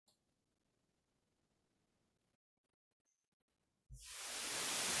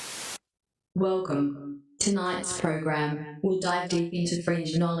Welcome. Tonight's program will dive deep into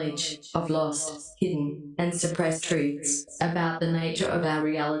fringe knowledge of lost, hidden, and suppressed truths about the nature of our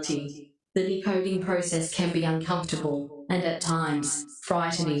reality. The decoding process can be uncomfortable and at times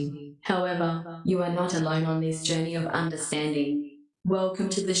frightening. However, you are not alone on this journey of understanding. Welcome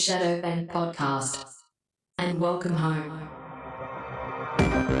to the Shadow Band podcast and welcome home.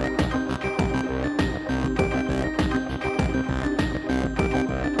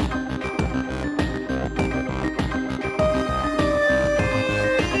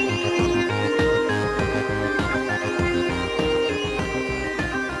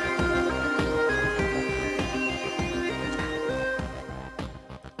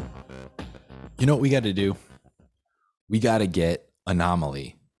 You know what we got to do? We got to get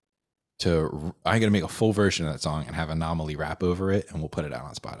Anomaly to. I got to make a full version of that song and have Anomaly rap over it, and we'll put it out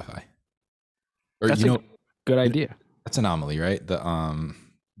on Spotify. Or That's a good idea. That's Anomaly, right? The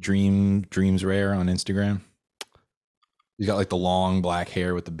Dreams Rare on Instagram. He's got like the long black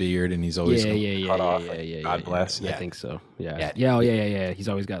hair with the beard, and he's always cut off. God bless. I think so. Yeah. Yeah. He's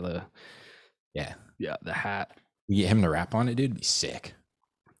always got the the hat. We get him to rap on it, dude. It'd be sick.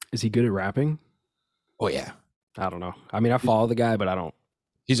 Is he good at rapping? Oh yeah. I don't know. I mean, I follow the guy, but I don't.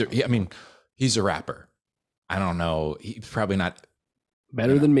 He's a rapper. I don't know. He's probably not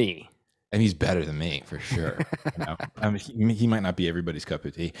better than me. And he's better than me for sure. I mean, he might not be everybody's cup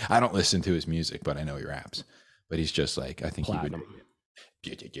of tea. I don't listen to his music, but I know he raps. But he's just like, I think Platinum.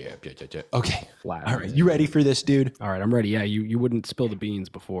 He would. Yeah. Okay. Platinum. All right. You ready for this, dude? All right, I'm ready. Yeah, you wouldn't spill the beans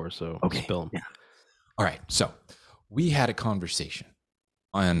before, so okay. Spill them. Yeah. All right. So we had a conversation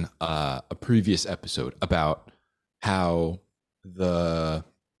on a previous episode about how the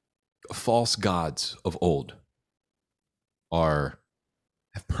false gods of old have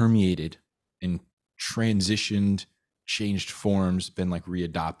permeated and transitioned, changed forms, been like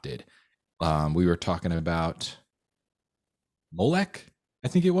readopted. We were talking about Molech, I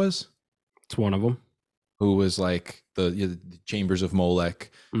think it was. It's one of them. Who was like the chambers of Molech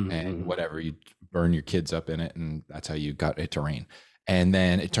and whatever. You burn your kids up in it, and that's how you got it to rain. And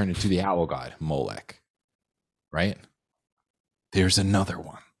then it turned into the owl god, Molech, right? There's another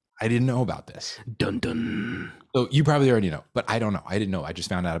one. I didn't know about this. Dun dun. So you probably already know, but I don't know. I didn't know. I just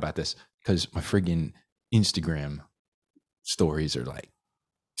found out about this because my friggin' Instagram stories are like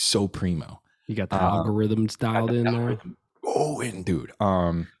so primo. You got the algorithms dialed in there. Oh, and dude,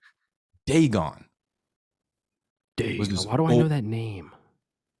 Dagon. Why do I know that name?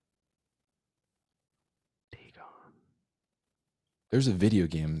 Dagon. There's a video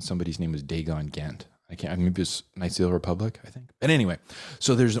game. Somebody's name was Dagon Gant. Maybe it's Knights of the Republic, I think. But anyway,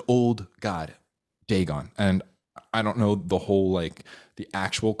 so there's an old god, Dagon. And I don't know the whole, like, the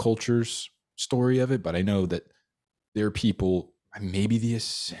actual culture's story of it, but I know that there are people, maybe I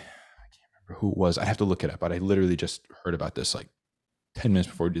can't remember who it was. I have to look it up, but I literally just heard about this like 10 minutes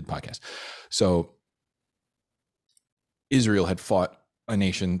before we did the podcast. So Israel had fought a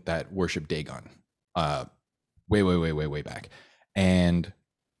nation that worshiped Dagon way back. And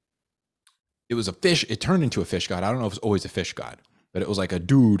it was a fish. It turned into a fish god. I don't know if it's always a fish god, but it was like a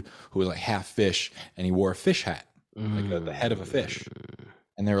dude who was like half fish, and he wore a fish hat, like the head of a fish.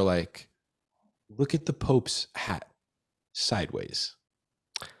 And they were like, look at the Pope's hat sideways.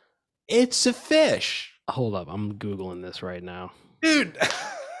 It's a fish. Hold up. I'm Googling this right now. Dude,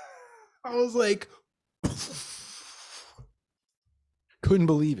 I was like, couldn't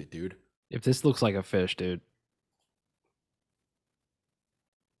believe it, dude. If this looks like a fish, dude.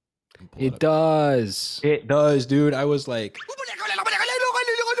 It does. It does, dude. I was like,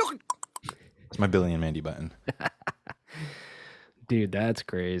 it's my Billy and Mandy button. Dude, that's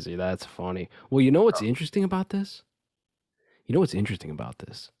crazy. That's funny. Well, you know what's interesting about this?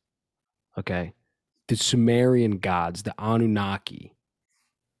 Okay. The Sumerian gods, the Anunnaki.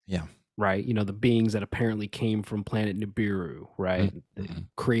 Yeah. Right? You know, the beings that apparently came from planet Nibiru, right? Mm-hmm. They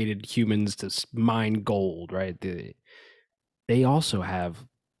created humans to mine gold, right? They also have,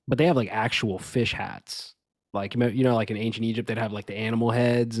 but they have like actual fish hats. Like, you know, like in ancient Egypt, they'd have like the animal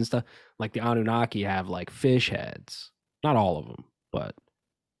heads and stuff. Like the Anunnaki have like fish heads. Not all of them, but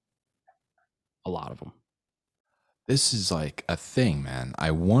a lot of them. This is like a thing, man.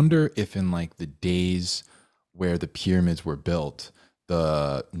 I wonder if in like the days where the pyramids were built,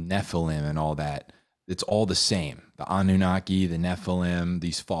 the Nephilim and all that, it's all the same. The Anunnaki, the Nephilim,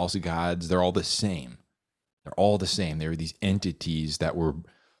 these false gods, they're all the same. They're all the same. They were these entities that were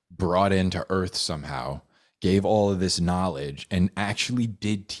brought into Earth somehow, gave all of this knowledge, and actually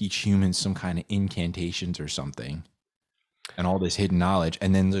did teach humans some kind of incantations or something, and all this hidden knowledge.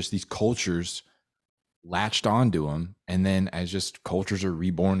 And then there's these cultures latched onto them, and then as just cultures are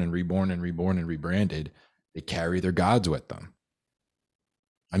reborn and reborn and reborn and rebranded, they carry their gods with them.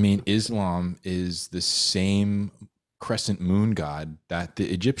 I mean, Islam is the same crescent moon god that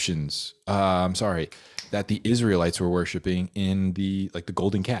the Egyptians, I'm sorry, that the Israelites were worshiping in the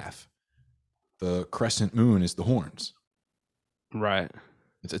golden calf. The crescent moon is the horns. Right.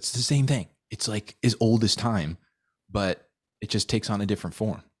 It's the same thing. It's like as old as time, but it just takes on a different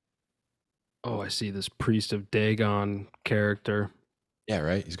form. Oh, I see this priest of Dagon character. Yeah,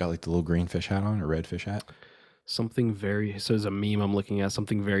 right. He's got like the little green fish hat on, or red fish hat. Something very, so there's a meme I'm looking at,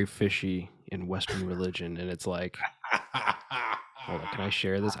 something very fishy in Western religion. And it's like, hold on, can I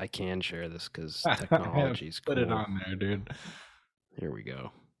share this? I can share this because technology's cool. Put it on there, dude. Here we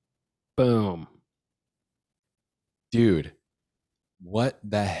go. Boom. Dude, what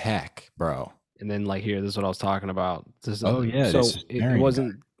the heck, bro? And then like here, this is what I was talking about. This, Oh, yeah, So this is it Marian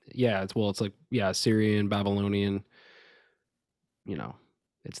wasn't, yeah, it's like, yeah, Syrian, Babylonian, you know.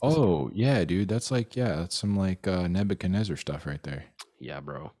 It's this, Oh, yeah, dude. That's like, yeah, that's some like Nebuchadnezzar stuff right there. yeah,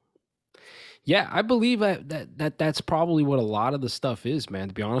 bro. Yeah, I believe that's probably what a lot of the stuff is, man.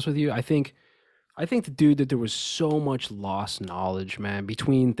 To be honest with you, I think the dude that there was so much lost knowledge, man,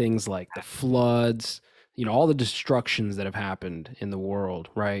 between things like the floods, you know, all the destructions that have happened in the world,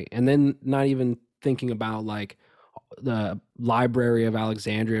 right? And then not even thinking about like the Library of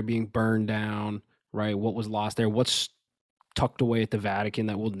Alexandria being burned down, right? What was lost there? What's tucked away at the Vatican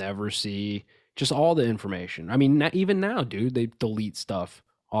that we'll never see? Just all the information. I mean, even now, dude, they delete stuff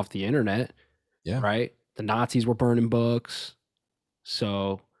off the internet. Yeah. Right? The Nazis were burning books.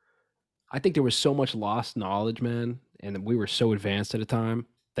 So I think there was so much lost knowledge, man, and we were so advanced at a time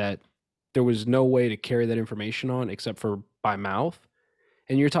that there was no way to carry that information on except for by mouth.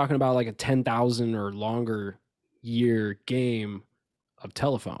 And you're talking about like a 10,000 or longer year game of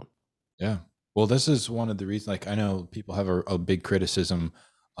telephone. Yeah. Well, this is one of the reasons, like, I know people have a big criticism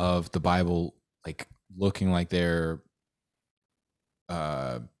of the Bible, like looking like they're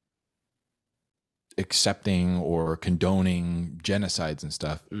accepting or condoning genocides and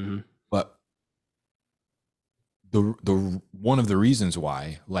stuff. Mm-hmm. But the one of the reasons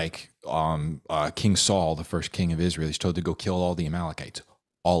why, like King Saul, the first king of Israel, he's told to go kill all the Amalekites,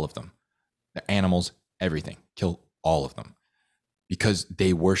 all of them, the animals, everything, kill all of them, because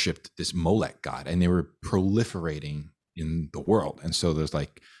they worshipped this Molech god and they were proliferating in the world. And so there's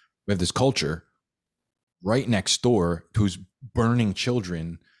like, we have this culture right next door who's burning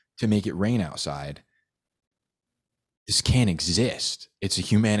children to make it rain outside. This can't exist. It's a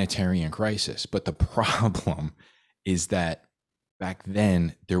humanitarian crisis. But the problem is that back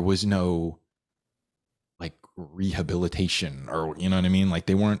then there was no like rehabilitation, or, you know what I mean? Like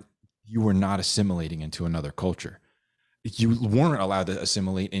you were not assimilating into another culture. You weren't allowed to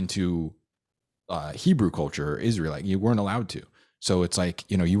assimilate into Hebrew culture or Israelite. You weren't allowed to. So it's like,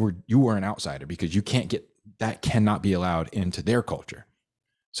 you know, you were an outsider because you can't get, that cannot be allowed into their culture.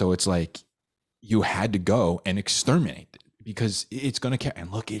 So it's like you had to go and exterminate it because it's going to carry.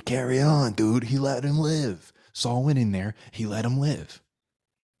 And look, it carry on, dude. He let him live. Saul went in there. He let him live.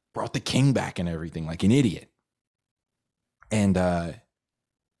 Brought the king back and everything like an idiot. And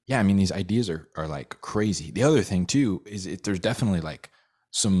yeah, I mean, these ideas are like crazy. The other thing too is there's definitely like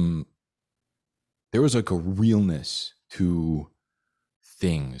there was like a realness to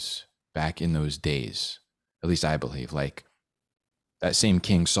things back in those days. At least I believe. Like that same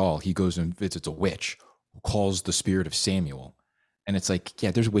King Saul, he goes and visits a witch who calls the spirit of Samuel. And it's like,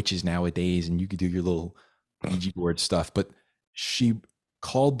 yeah, there's witches nowadays and you could do your little Ouija board stuff. But she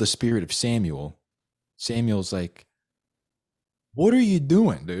called the spirit of Samuel. Samuel's like, what are you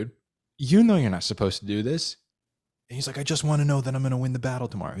doing, dude? You know you're not supposed to do this. And he's like, I just want to know that I'm going to win the battle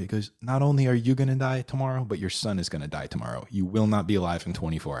tomorrow. Because not only are you going to die tomorrow, but your son is going to die tomorrow. You will not be alive in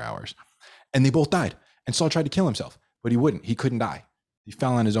 24 hours. And they both died. And Saul tried to kill himself, but he wouldn't. He couldn't die. He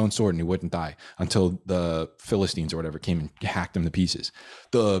fell on his own sword and he wouldn't die until the Philistines or whatever came and hacked him to pieces.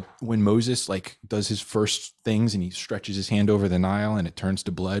 When Moses like does his first things and he stretches his hand over the Nile and it turns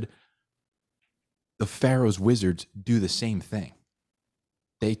to blood, the Pharaoh's wizards do the same thing.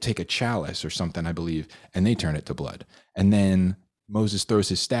 They take a chalice or something, I believe, and they turn it to blood. And then Moses throws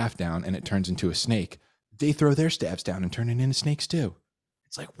his staff down and it turns into a snake. They throw their staffs down and turn it into snakes too.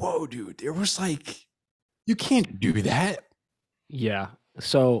 It's like, whoa, dude, there was like, you can't do that. Yeah.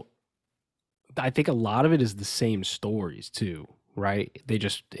 So I think a lot of it is the same stories too, right?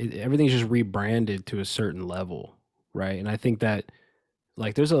 Everything's just rebranded to a certain level, right? And I think that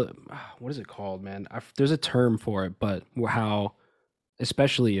like there's what is it called, man? There's a term for it, but how,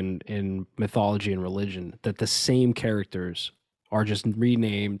 especially in mythology and religion, that the same characters are just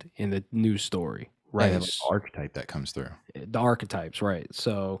renamed in the new story, right? Like archetype that comes through. The archetypes, right?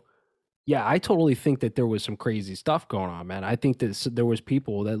 So yeah, I totally think that there was some crazy stuff going on, man. I think that there was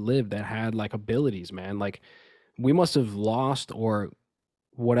people that lived that had like abilities, man. Like we must have lost or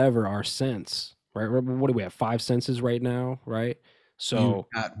whatever our sense, right? What do we have? 5 senses right now, right? You So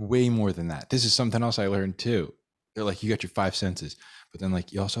got way more than that. This is something else I learned too. They're like, you got your 5 senses, but then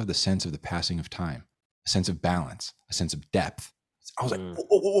like you also have the sense of the passing of time, a sense of balance, a sense of depth. I was like, whoa,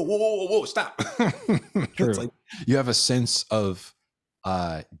 whoa, whoa, whoa, whoa, whoa, stop. True. It's like you have a sense of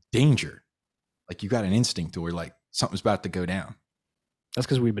danger. Like you got an instinct to where like something's about to go down. That's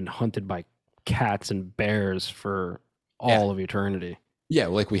because we've been hunted by cats and bears for all of eternity. Yeah,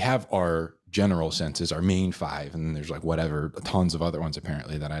 like we have our general senses, our main 5, and then there's like whatever, tons of other ones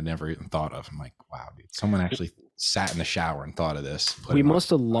apparently that I never even thought of. I'm like, wow, dude, someone actually sat in the shower and thought of this. We must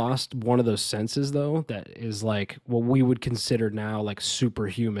have lost one of those senses though, that is like what we would consider now like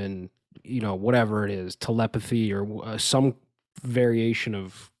superhuman, you know, whatever it is, telepathy or some variation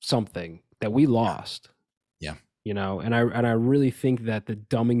of something that we lost. Yeah. You know, and I really think that the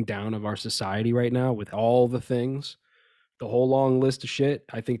dumbing down of our society right now with all the things, the whole long list of shit,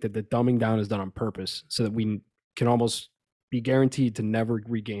 I think that the dumbing down is done on purpose so that we can almost be guaranteed to never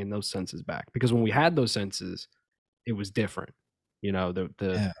regain those senses back. Because when we had those senses, it was different. You know,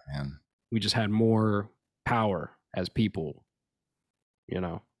 yeah, man. We just had more power as people, you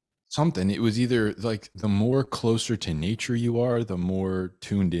know. Something. It was either like the more closer to nature you are, the more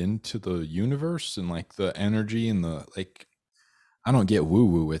tuned in to the universe and like the energy and the like. I don't get woo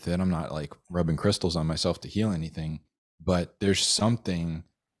woo with it. I'm not like rubbing crystals on myself to heal anything, but there's something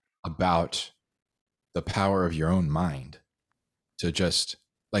about the power of your own mind to just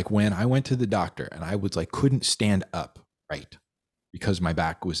like when I went to the doctor and I was like couldn't stand up right because my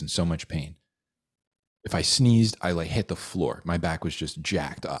back was in so much pain. If I sneezed, I like hit the floor. My back was just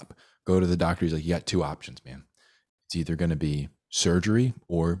jacked up. Go to the doctor. He's like, you got 2 options, man. It's either going to be surgery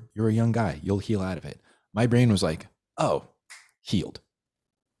or you're a young guy. You'll heal out of it. My brain was like, oh, healed.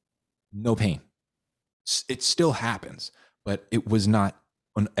 No pain. It still happens, but it was not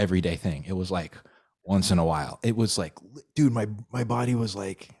an everyday thing. It was like once in a while. It was like, dude, my body was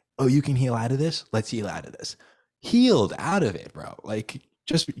like, oh, you can heal out of this? Let's heal out of this. Healed out of it, bro. Like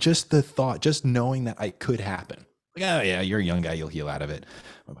just the thought, just knowing that it could happen. Like, oh yeah, you're a young guy, you'll heal out of it.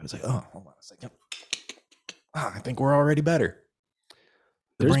 My body's like, oh, hold on a second. I think we're already better.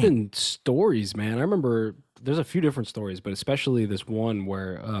 There's been stories, man. I remember there's a few different stories, but especially this one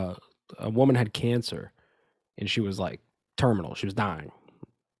where a woman had cancer and she was like terminal. She was dying,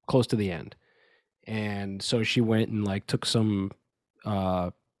 close to the end. And so she went and like took some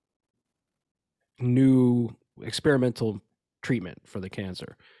new experimental treatment for the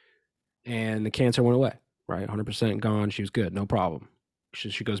cancer. And the cancer went away, right? 100% gone. She was good, no problem.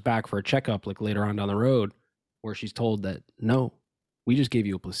 She goes back for a checkup like later on down the road where she's told that, no, we just gave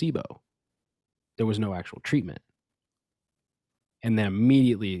you a placebo. There was no actual treatment. And then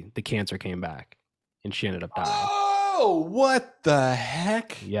immediately the cancer came back and she ended up dying. Oh, what the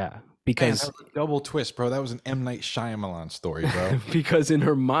heck? Yeah. Because man, that was a double twist, bro. That was an M. Night Shyamalan story, bro. Because in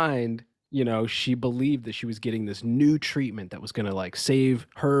her mind, you know, she believed that she was getting this new treatment that was going to like save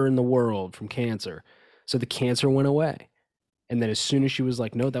her and the world from cancer. So the cancer went away. And then as soon as she was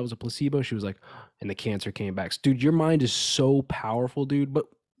like, no, that was a placebo, she was like, and the cancer came back. Dude, your mind is so powerful, dude. But,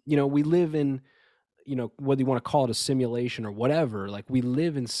 you know, we live in, you know, whether you want to call it a simulation or whatever, like we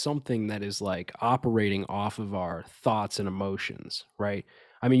live in something that is like operating off of our thoughts and emotions, right?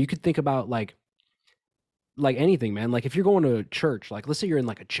 I mean, you could think about like anything, man. Like if you're going to a church, like let's say you're in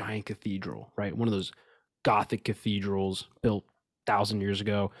like a giant cathedral, right? One of those Gothic cathedrals built 1,000 years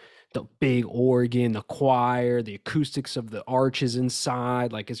ago. The big organ, the choir, the acoustics of the arches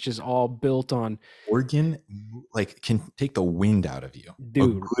inside, like it's just all built on organ, like can take the wind out of you.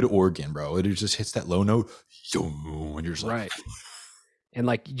 Dude, a good organ, bro. It just hits that low note, and you're just like, right. And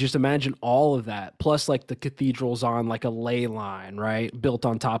like just imagine all of that, plus like the cathedral's on like a ley line, right? Built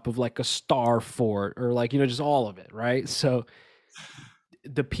on top of like a star fort or like, you know, just all of it, right? So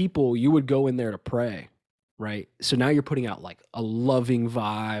the people, you would go in there to pray. Right. So now you're putting out like a loving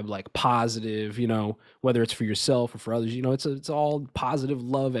vibe, like positive, you know, whether it's for yourself or for others, you know, it's all positive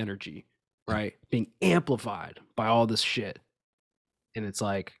love energy, right? Being amplified by all this shit. And it's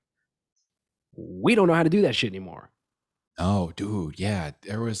like, we don't know how to do that shit anymore. Oh, dude. Yeah.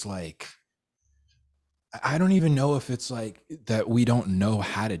 There was like, I don't even know if it's like that we don't know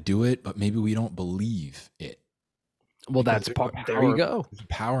how to do it, but maybe we don't believe it. Well, that's part. There you go. There's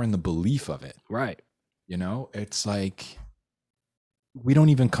power in the belief of it. Right. You know, it's like we don't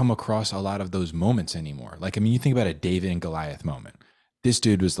even come across a lot of those moments anymore. Like, I mean, you think about a David and Goliath moment. This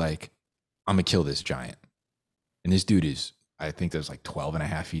dude was like, I'm gonna kill this giant. And this dude is, I think there's like 12 and a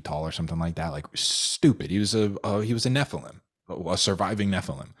half feet tall or something like that. Like stupid. He was a Nephilim, a surviving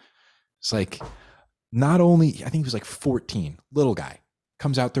Nephilim. It's like, not only, I think he was like 14, little guy,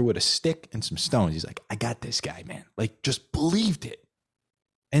 comes out there with a stick and some stones. He's like, I got this guy, man. Like, just believed it.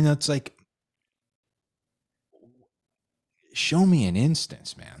 And it's like, show me an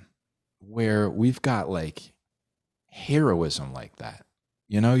instance, man, where we've got like heroism like that.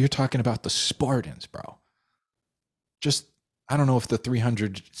 You know, you're talking about the Spartans, bro. Just, I don't know if the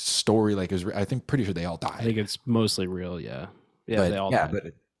 300 story like is, I think pretty sure they all died. I think it's mostly real. Yeah. Yeah. But, they all died.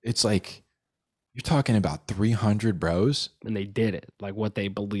 But it's like, you're talking about 300 bros. And they did it. Like what they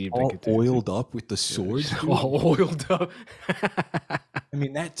believed. All they could do. oiled up with the swords. All oiled up. I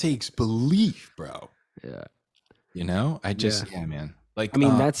mean, that takes belief, bro. Yeah. You know, yeah, man. Like, I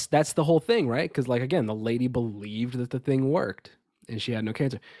mean, that's the whole thing, right? Because like, again, the lady believed that the thing worked and she had no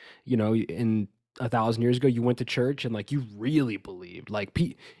cancer. You know, in 1,000 years ago, you went to church and like you really believed. Like,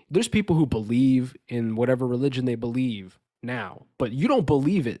 there's people who believe in whatever religion they believe now, but you don't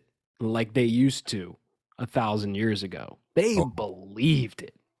believe it like they used to 1,000 years ago. They believed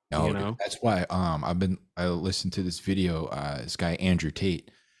it. No, you know? That's why I listened to this video. This guy Andrew Tate,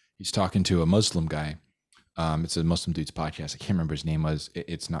 he's talking to a Muslim guy. It's a Muslim dude's podcast. I can't remember his name was.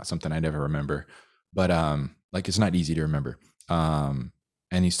 It's not something I'd ever remember, but like it's not easy to remember. And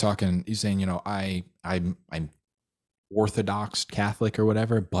he's saying, you know, I'm Orthodox Catholic or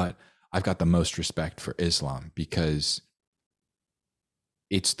whatever, but I've got the most respect for Islam because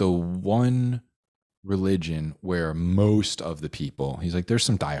it's the one religion where most of the people, he's like, there's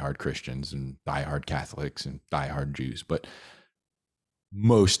some diehard Christians and diehard Catholics and diehard Jews, but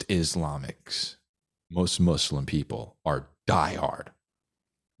most Muslim people are diehard.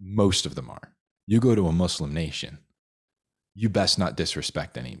 Most of them are. You go to a Muslim nation, you best not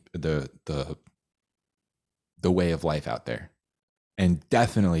disrespect the way of life out there, and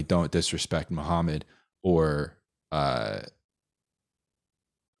definitely don't disrespect Muhammad or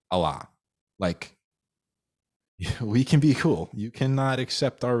Allah. Like, we can be cool. You cannot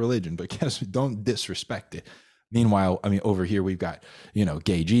accept our religion, but don't disrespect it. Meanwhile, I mean, over here we've got, you know,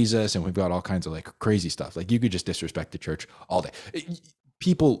 gay Jesus, and we've got all kinds of like crazy stuff. Like, you could just disrespect the church all day.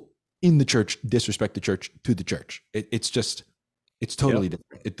 People in the church disrespect the church to the church. It's totally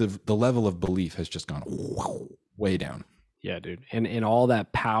different. The level of belief has just gone way down. Yeah, dude. And all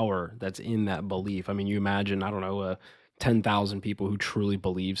that power that's in that belief. I mean, you imagine, I don't know, 10,000 people who truly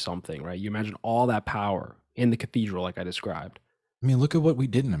believe something, right? You imagine all that power in the cathedral, like I described. I mean, look at what we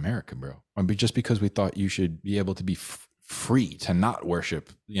did in America, bro. I mean, just because we thought you should be able to be free to not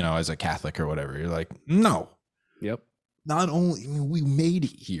worship, you know, as a Catholic or whatever, you're like, no. Yep. Not only, I mean, we made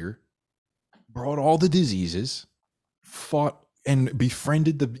it here, brought all the diseases, fought and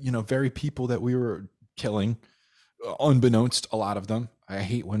befriended the, you know, very people that we were killing, unbeknownst a lot of them. I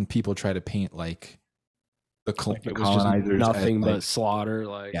hate when people try to paint like the colonizers nothing but slaughter.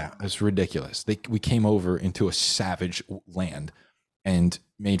 Like, yeah, it's ridiculous. We came over into a savage land and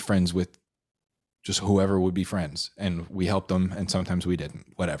made friends with just whoever would be friends, and we helped them, and sometimes we didn't.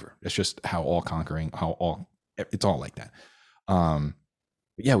 Whatever. It's just it's all like that. But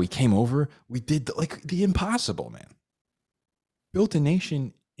yeah, we came over. We did the impossible, man. Built a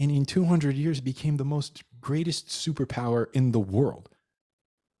nation, and in 200 years became the most greatest superpower in the world.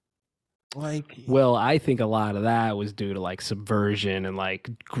 Like, well, I think a lot of that was due to like subversion and like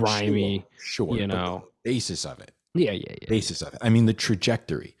grimy, sure, you know, the basis of it. Yeah. Basis of it. I mean, the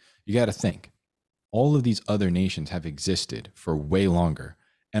trajectory. You got to think, all of these other nations have existed for way longer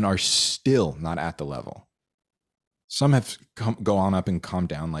and are still not at the level. Some have go on up and calm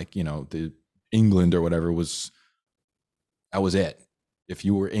down, like, you know, the England or whatever that was it. If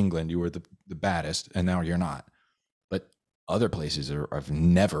you were England, you were the baddest, and now you're not. But other places have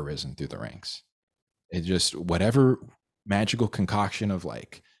never risen through the ranks. It just, whatever magical concoction of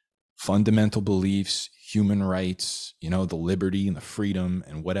like fundamental beliefs, human rights, you know, the liberty and the freedom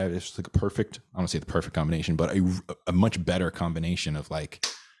and whatever, it's like a perfect, I don't say the perfect combination, but a much better combination of like,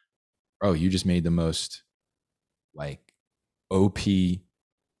 bro, you just made the most like OP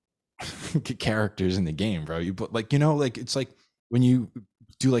characters in the game, bro. You put like, you know, like it's like when you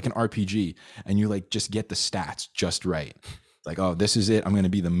do like an RPG and you like just get the stats just right. Like, oh, this is it. I'm going to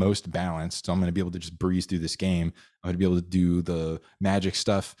be the most balanced. So I'm going to be able to just breeze through this game. I'm going to be able to do the magic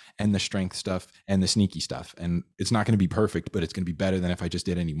stuff and the strength stuff and the sneaky stuff. And it's not going to be perfect, but it's going to be better than if I just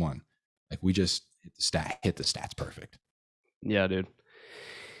did any one. Like, we just hit the stats perfect. Yeah, dude.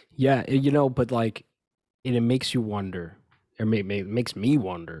 Yeah, you know, but like, it makes you wonder, or makes me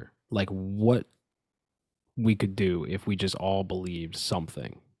wonder, like what we could do if we just all believed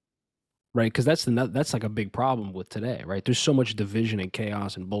something. right? Because that's like a big problem with today, right? There's so much division and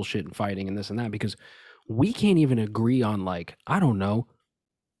chaos and bullshit and fighting and this and that because we can't even agree on, like, I don't know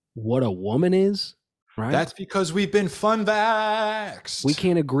what a woman is, right? That's because we've been fun vaxxed. We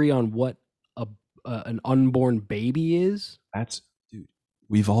can't agree on what an unborn baby is. Dude,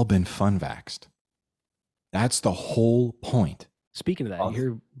 we've all been fun vaxxed. That's the whole point. Speaking of that, you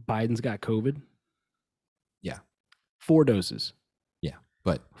hear Biden's got COVID? Yeah. 4 doses. Yeah,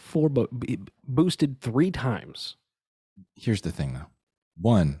 but 4 boosted 3 times. Here's the thing, though.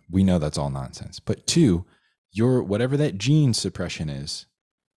 1, we know that's all nonsense. But 2, your whatever that gene suppression is.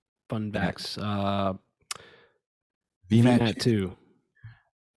 Fun vax. VMAT2.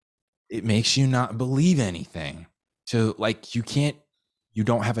 It makes you not believe anything. So, like, you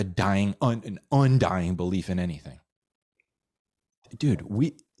don't have an undying belief in anything. Dude,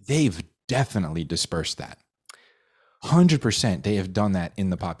 they've definitely dispersed that. 100% they have done that in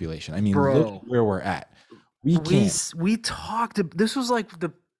the population. I mean, look where we're at. We talked, this was like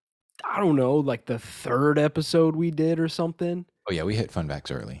I don't know, like the 3rd episode we did or something. Oh yeah, we hit fun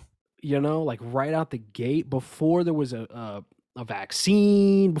vax early. You know, like right out the gate, before there was a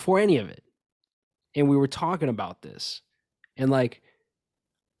vaccine, before any of it. And we were talking about this. And like,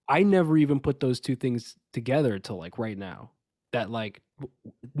 I never even put those 2 things together till like right now. That like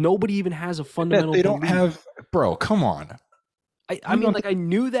nobody even has a fundamental. They don't have, bro. Come on. I mean, like I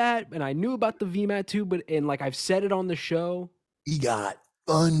knew that, and I knew about the VMAT2, but and like I've said it on the show. He got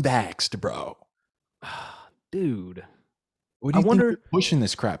fun vaxxed, bro. Dude, what do you think you're pushing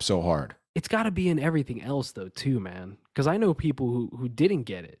this crap so hard? It's got to be in everything else though, too, man. Because I know people who didn't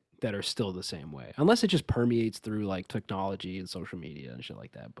get it that are still the same way, unless it just permeates through like technology and social media and shit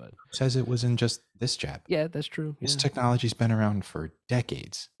like that. But says it was in just this jab. Yeah, that's true. This technology's been around for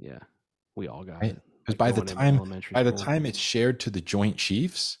decades. Yeah, we all got it. Because by the time it's shared to the Joint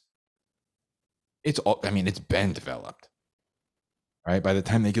Chiefs, it's been developed. Right? By the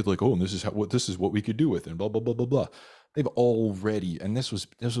time they get like, oh, and this is what we could do with it, and blah blah blah blah blah. They've already, and this was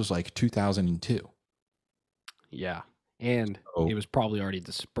like 2002. Yeah. And it was probably already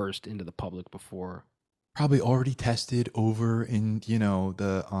dispersed into the public before. Probably already tested over in,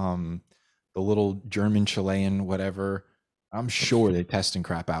 the little German Chilean whatever. I'm sure they're testing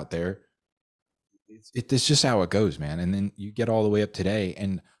crap out there. It's just how it goes, man. And then you get all the way up today,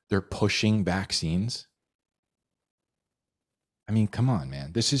 and they're pushing vaccines. I mean, come on,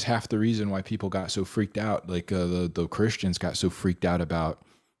 man. This is half the reason why people got so freaked out. Like the Christians got so freaked out about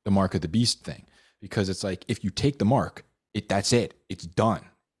the mark of the beast thing, because it's like, if you take the mark, that's it. It's done.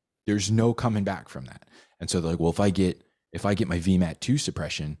 There's no coming back from that. And so they're like, well, if I get my VMAT2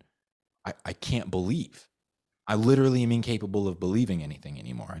 suppression, I can't believe. I literally am incapable of believing anything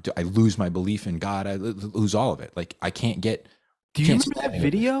anymore. I lose my belief in God. I lose all of it. Like, I can't get. Do you remember that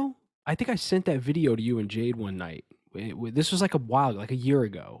video? I think I sent that video to you and Jade one night. This was like a year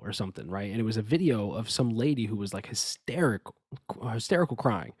ago or something, right? And it was a video of some lady who was like hysterical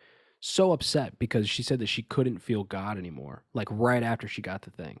crying. So upset because she said that she couldn't feel God anymore, like right after she got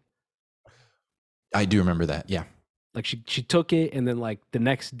the thing. I do remember that. Yeah. Like she took it, and then like the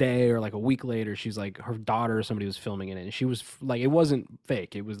next day or like a week later, she's like, her daughter or somebody was filming it, and she was like, it wasn't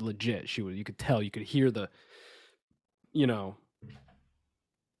fake. It was legit. You could tell, you could hear the,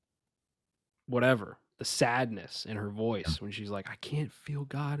 whatever, the sadness in her voice when she's like, I can't feel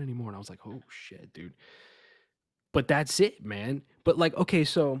God anymore. And I was like, oh shit, dude. But that's it, man. But like, okay,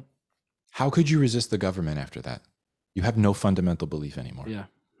 so. How could you resist the government after that? You have no fundamental belief anymore. Yeah.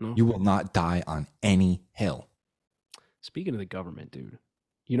 No. You will not die on any hill. Speaking of the government, dude,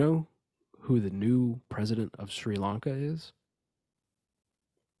 you know who the new president of Sri Lanka is?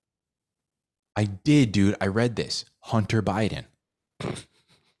 I did, dude. I read this. Hunter Biden. I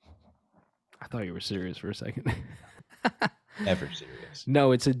thought you were serious for a second. Never serious.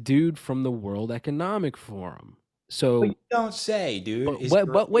 No, it's a dude from the World Economic Forum. So you don't say, dude.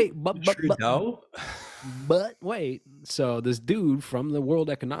 But wait. So this dude from the World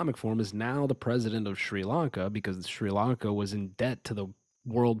Economic Forum is now the president of Sri Lanka, because Sri Lanka was in debt to the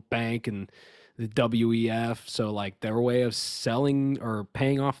World Bank and the WEF. So like their way of selling or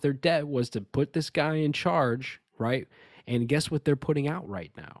paying off their debt was to put this guy in charge, right? And guess what they're putting out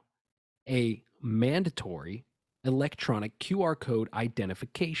right now? A mandatory electronic QR code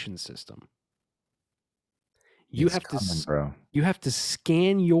identification system. You have to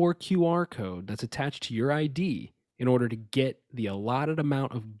scan your QR code that's attached to your ID in order to get the allotted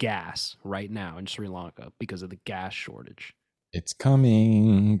amount of gas right now in Sri Lanka because of the gas shortage. It's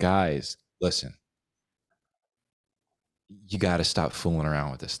coming, guys. Listen, you got to stop fooling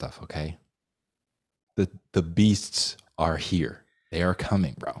around with this stuff, okay? The beasts are here. They are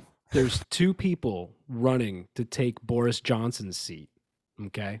coming, bro. There's two people running to take Boris Johnson's seat.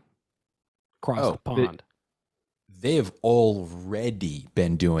 Okay, across the pond. They have already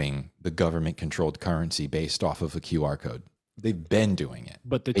been doing the government-controlled currency based off of a QR code. They've been doing it,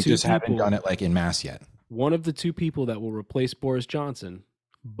 But they just haven't done it like en masse yet. One of the two people that will replace Boris Johnson,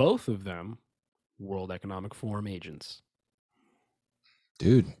 both of them, World Economic Forum agents.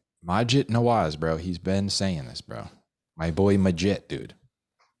 Dude, Majid Nawaz, bro. He's been saying this, bro. My boy Majid, dude.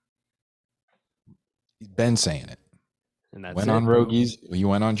 He's been saying it. And that's went on Rogies. He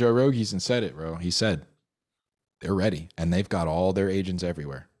went on Joe Rogies and said it, bro. He said they're ready, and they've got all their agents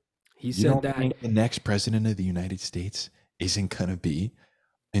everywhere. He said that the next president of the United States isn't gonna be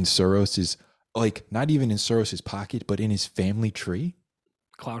in Soros's, like, not even in Soros's pocket, but in his family tree.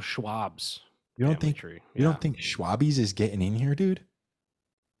 Klaus Schwab's. You don't think tree. You don't think Schwabies is getting in here, dude?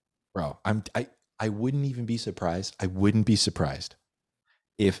 Bro, I wouldn't even be surprised. I wouldn't be surprised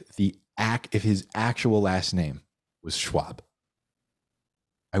if his actual last name was Schwab.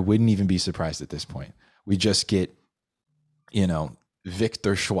 I wouldn't even be surprised at this point. We just get,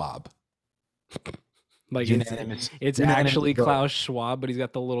 Victor Schwab. Like it's actually Klaus Schwab, but he's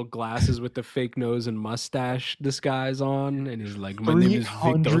got the little glasses with the fake nose and mustache disguise on, and he's like, "My name is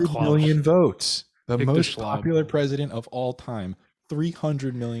Victor Klaus." Million votes. The Victor most Schwab. popular president of all time.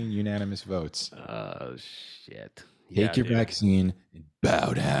 300 million unanimous votes. Oh shit! Take your vaccine and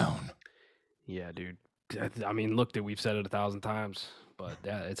bow down. Yeah, dude. I mean, look, dude, we've said it 1,000 times, but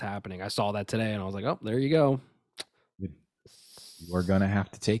yeah, it's happening. I saw that today, and I was like, "Oh, there you go." You're gonna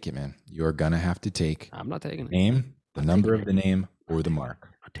have to take it, man. You're gonna have to take. I'm not taking it. Name, the number of the name, or the mark.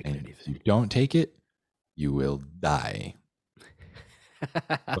 I'm not taking And anything. if you don't take it, you will die.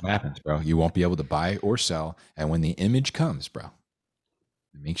 What happens, bro? You won't be able to buy or sell, and when the image comes, bro,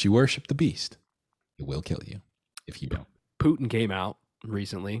 it makes you worship the beast. It will kill you if you don't. Putin came out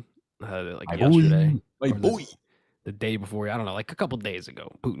recently, like yesterday, my boy. the day before. I don't know, like a couple days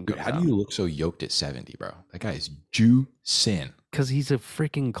ago. Putin. Dude, how do you look so yoked at 70, bro? That guy is Jew-sin. Because he's a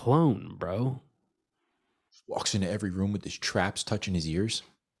freaking clone, bro. Walks into every room with his traps touching his ears.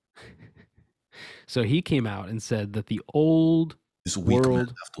 So he came out and said that the old This weak man world,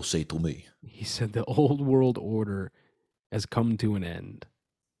 left will say to me. he said the old world order has come to an end.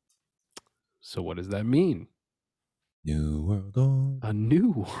 So what does that mean? New world order. A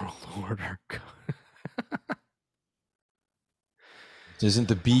new world order. This isn't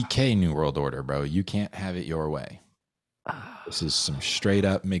the BK New World Order, bro. You can't have it your way. This is some straight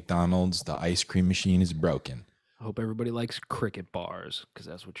up McDonald's. The ice cream machine is broken. I hope everybody likes cricket bars, because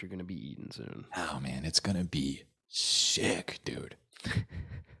that's what you're going to be eating soon. Oh, man, it's going to be sick, dude.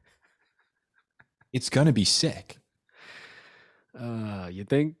 It's going to be sick. You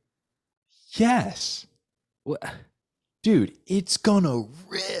think? Yes. What? Dude, it's going to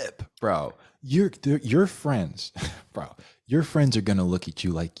rip, bro. Your friends, bro, your friends are going to look at you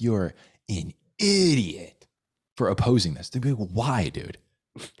like you're an idiot for opposing this. They'll be like, why, dude?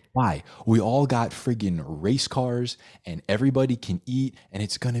 Why? We all got friggin' race cars and everybody can eat and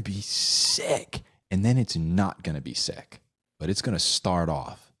it's going to be sick. And then it's not going to be sick, but it's going to start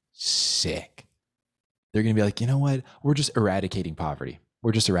off sick. They're going to be like, you know what? We're just eradicating poverty.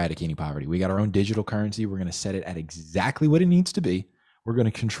 We're just eradicating poverty. We got our own digital currency. We're going to set it at exactly what it needs to be. We're going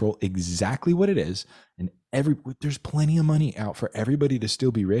to control exactly what it is. And there's plenty of money out for everybody to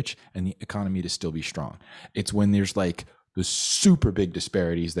still be rich and the economy to still be strong. It's when there's like the super big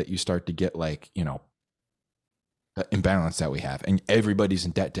disparities that you start to get like, the imbalance that we have. And everybody's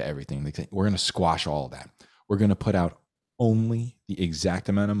in debt to everything. We're going to squash all of that. We're going to put out only the exact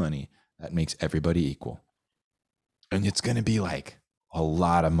amount of money that makes everybody equal. And it's going to be like a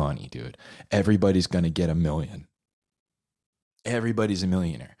lot of money, dude. Everybody's going to get $1 million. Everybody's a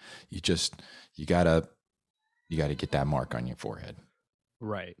millionaire. You gotta get that mark on your forehead.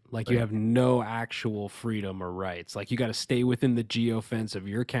 Right. Like you have no actual freedom or rights. Like you got to stay within the geofence of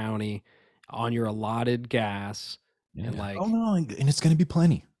your county on your allotted gas. Yeah. And like, oh no, and it's going to be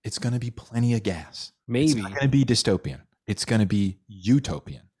plenty. It's going to be plenty of gas. Maybe. It's not going to be dystopian. It's going to be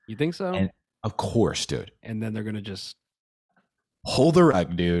utopian. You think so? And of course, dude. And then they're going to just pull the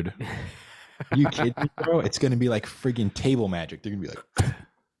rug, dude. You kidding me, bro? It's going to be like friggin' table magic. They're going to be like,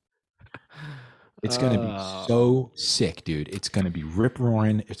 it's going to be so sick, dude. It's going to be rip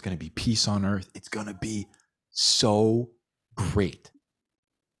roaring. It's going to be peace on earth. It's going to be so great.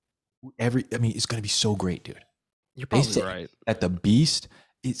 It's going to be so great, dude. You're probably right. That the beast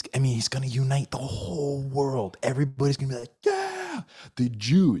he's going to unite the whole world. Everybody's going to be like, yeah. The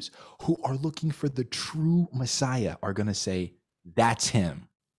Jews who are looking for the true Messiah are going to say, that's him.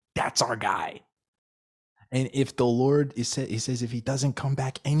 That's our guy. And if the Lord he says, if he doesn't come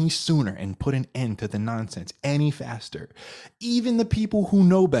back any sooner and put an end to the nonsense any faster, even the people who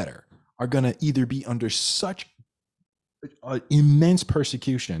know better are going to either be under such immense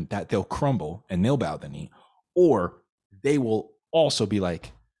persecution that they'll crumble and they'll bow the knee, or they will also be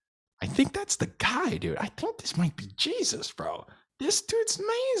like, I think that's the guy, dude. I think this might be Jesus, bro. This dude's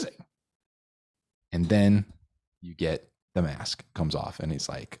amazing. And then you get the mask comes off and he's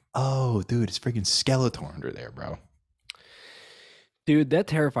like, oh, dude, it's freaking Skeletor under there, bro. Dude, that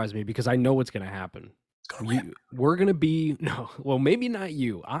terrifies me because I know what's going to happen. We're going to be, maybe not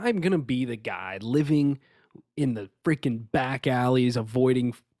you. I'm going to be the guy living in the freaking back alleys,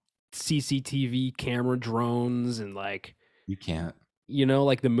 avoiding CCTV camera drones and like. You can't.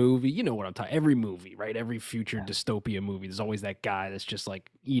 Like the movie, you know what I'm talking. Every movie, right? Every future dystopia movie, there's always that guy that's just like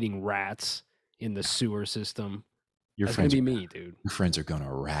eating rats in the sewer system. That's gonna be me, dude. Your friends are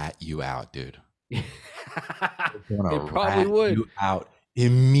gonna rat you out, dude. They probably would. You out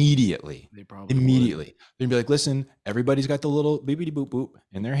immediately. They probably immediately. They'd be like, listen, everybody's got the little beepity boop boop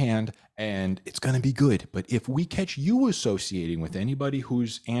in their hand, and it's gonna be good. But if we catch you associating with anybody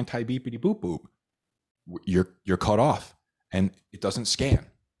who's anti beepity boop boop, you're cut off. And it doesn't scan.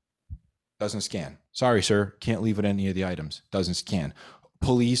 Sorry, sir. Can't leave with any of the items. Doesn't scan.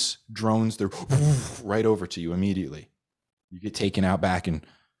 Police, drones, they're right over to you immediately. You get taken out back and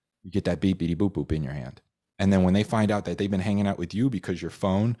you get that beepity boop boop in your hand. And then when they find out that they've been hanging out with you because your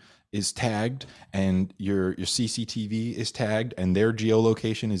phone is tagged and your CCTV is tagged and their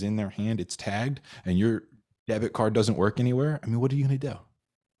geolocation is in their hand, it's tagged, and your debit card doesn't work anywhere, I mean, what are you going to do?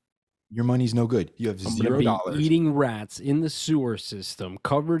 Your money's no good. You have $0. Eating rats in the sewer system,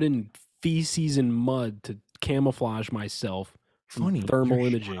 covered in feces and mud to camouflage myself from thermal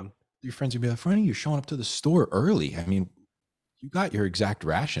imaging. Your friends would be like, funny, you're showing up to the store early. I mean, you got your exact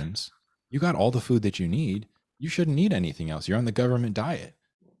rations. You got all the food that you need. You shouldn't need anything else. You're on the government diet.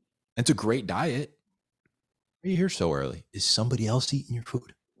 It's a great diet. Why are you here so early? Is somebody else eating your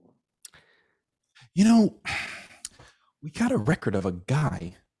food? We got a record of a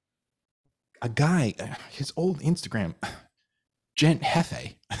guy, his old Instagram, Gent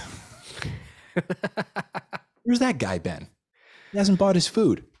Hefe. Where's that guy been? He hasn't bought his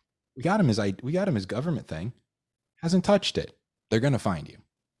food. We got him his government thing. Hasn't touched it. They're gonna find you.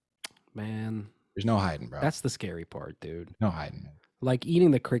 Man. There's no hiding, bro. That's the scary part, dude. No hiding. Like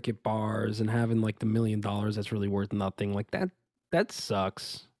eating the cricket bars and having like the $1 million that's really worth nothing. Like that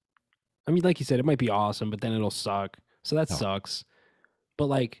sucks. I mean, like you said, it might be awesome, but then it'll suck. So that sucks. But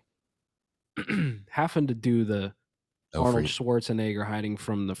like having to do the Arnold Schwarzenegger hiding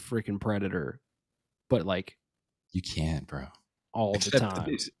from the freaking Predator, but like you can't, bro. All the time.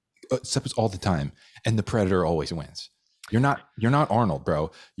 Except it's all the time, and the Predator always wins. You're not Arnold,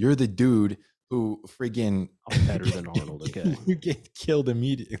 bro. You're the dude who friggin' I'm better than Arnold. Okay, you get killed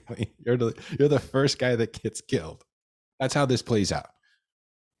immediately. You're the first guy that gets killed. That's how this plays out.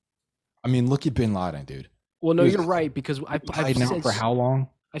 I mean, look at Bin Laden, dude. Well, no, you're right, because I've said for how long?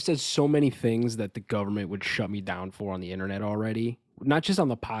 I've said so many things that the government would shut me down for on the internet already. Not just on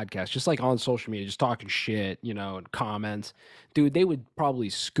the podcast, just like on social media, just talking shit, and comments. Dude, they would probably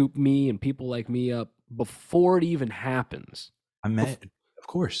scoop me and people like me up before it even happens. Of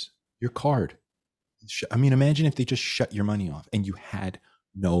course, your card. I mean, imagine if they just shut your money off and you had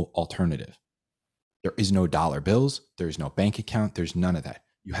no alternative. There is no dollar bills. There's no bank account. There's none of that.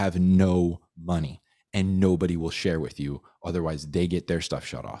 You have no money and nobody will share with you. Otherwise, they get their stuff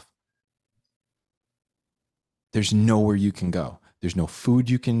shut off. There's nowhere you can go. There's no food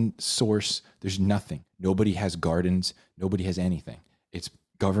you can source. There's nothing. Nobody has gardens. Nobody has anything. It's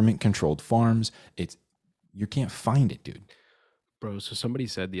government-controlled farms. You can't find it, dude. Bro, so somebody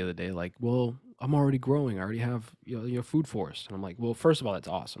said the other day, like, well, I'm already growing. I already have food forest. And I'm like, well, first of all, that's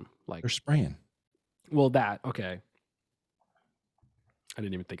awesome. Like, they're spraying. Well, okay. I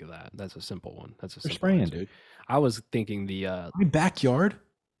didn't even think of that. That's a simple one. They're spraying, dude. I was thinking my backyard.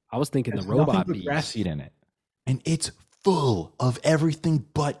 I was thinking the robot bees. Grass seed in it, and it's full of everything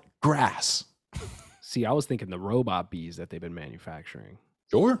but grass. See, I was thinking the robot bees that they've been manufacturing.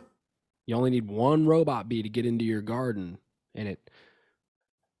 Sure. You only need one robot bee to get into your garden, and it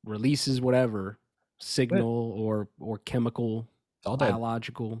releases whatever signal or chemical,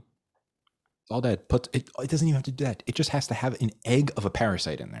 biological. It's all that. It doesn't even have to do that. It just has to have an egg of a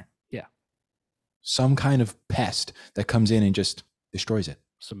parasite in there. Yeah. Some kind of pest that comes in and just destroys it.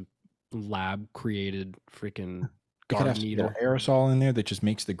 Some lab created freaking garden eater aerosol in there that just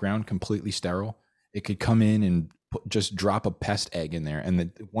makes the ground completely sterile. It could come in and just drop a pest egg in there, and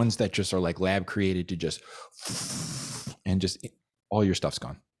the ones that just are like lab created to just all your stuff's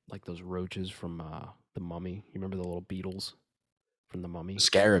gone. Like those roaches from The Mummy. You remember the little beetles from The Mummy?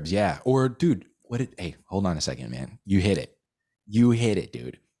 Scarabs, yeah. Or dude, hey, hold on a second, man. You hit it. You hit it,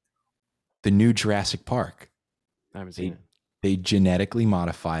 dude. The new Jurassic Park. I haven't seen it. They genetically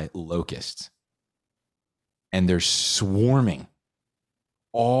modify locusts. And they're swarming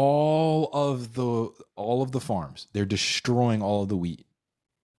all of the farms. They're destroying all of the wheat.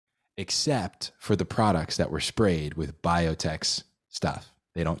 Except for the products that were sprayed with Biotech's stuff.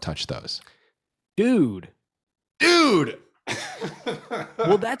 They don't touch those. Dude.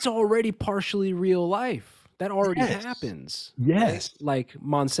 Well, that's already partially real life. That already happens. Yes. Like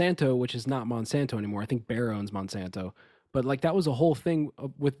Monsanto, which is not Monsanto anymore. I think Bayer owns Monsanto. But like that was a whole thing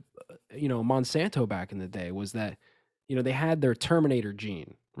with, Monsanto back in the day was that, they had their Terminator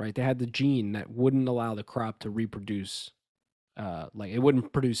gene, right? They had the gene that wouldn't allow the crop to reproduce. Like it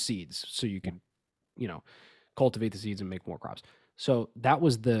wouldn't produce seeds. So you could, cultivate the seeds and make more crops. So that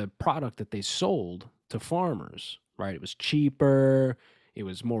was the product that they sold to farmers, right? It was cheaper. It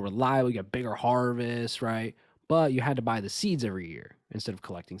was more reliable. You got bigger harvests, right? But you had to buy the seeds every year instead of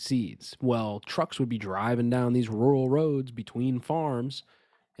collecting seeds. Well, trucks would be driving down these rural roads between farms,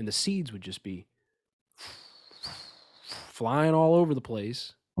 and the seeds would just be flying all over the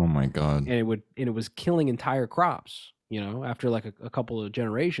place. Oh my God. And it was killing entire crops, after like a couple of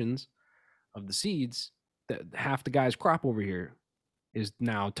generations of the seeds, that half the guy's crop over here is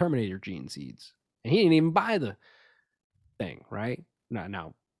now Terminator gene seeds. And he didn't even buy the thing, right?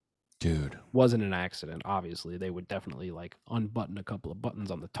 Now, dude, wasn't an accident. Obviously, they would definitely like unbutton a couple of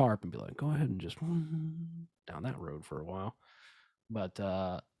buttons on the tarp and be like, go ahead and just down that road for a while. But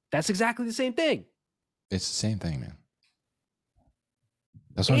that's exactly the same thing. It's the same thing, man.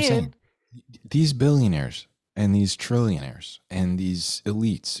 That's what I'm saying. These billionaires and these trillionaires and these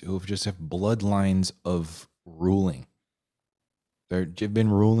elites who just have bloodlines of ruling. They've been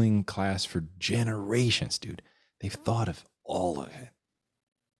ruling class for generations, dude. They've thought of all of it.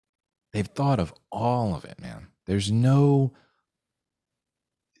 They've thought of all of it, man. There's no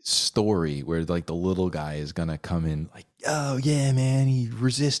story where like the little guy is gonna come in like, oh yeah, man, he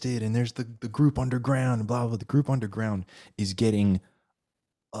resisted, and there's the group underground and blah blah. The group underground is getting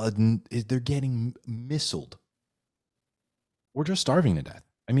they're getting missiled. We're just starving to death.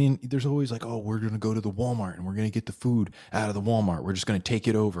 I mean, there's always like, oh, we're going to go to the Walmart and we're going to get the food out of the Walmart. We're just going to take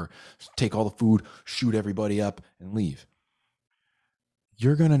it over, take all the food, shoot everybody up, and leave.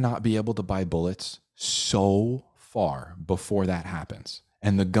 You're going to not be able to buy bullets so far before that happens.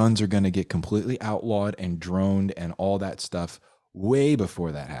 And the guns are going to get completely outlawed and droned and all that stuff way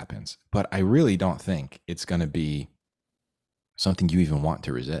before that happens. But I really don't think it's going to be something you even want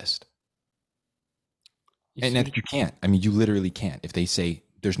to resist. And that you can't. I mean, you literally can't. If they say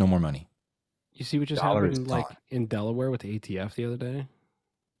there's no more money. You see what just happened like in Delaware with the ATF the other day?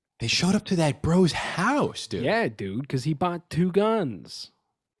 They showed up to that bro's house, dude. Yeah, dude, because he bought 2 guns.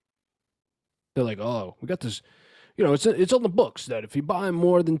 They're like, oh, we got this, it's on the books that if you buy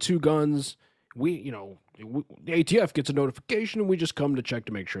more than 2 guns, the ATF gets a notification and we just come to check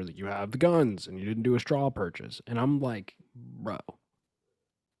to make sure that you have the guns and you didn't do a straw purchase. And I'm like, bro,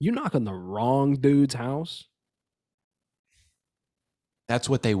 you knock on the wrong dude's house. That's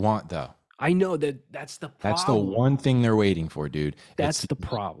what they want, though. I know that's the problem. That's the one thing they're waiting for, dude. That's the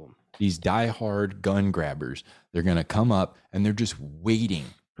problem. These diehard gun grabbers, they're going to come up and they're just waiting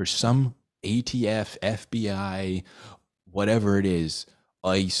for some ATF, FBI, whatever it is,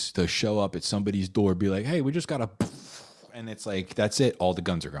 ICE to show up at somebody's door, be like, hey, we just got a... And it's like, that's it. All the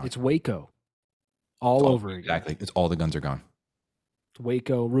guns are gone. It's Waco. All over again. Exactly. It's all the guns are gone.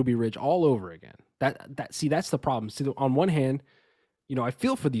 Waco, Ruby Ridge, all over again. See, that's the problem. See, on one hand, I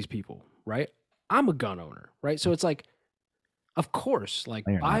feel for these people, right? I'm a gun owner, right? So it's like, of course, like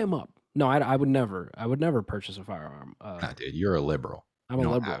buy them up. No, I would never purchase a firearm. Nah, dude, you're a liberal. I'm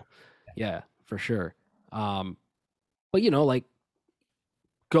a liberal. Yeah, for sure. But like,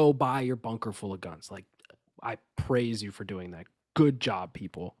 go buy your bunker full of guns. Like, I praise you for doing that. Good job,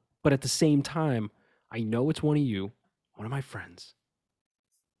 people. But at the same time, I know it's one of my friends.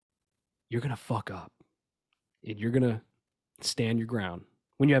 You're going to fuck up. And you're going to stand your ground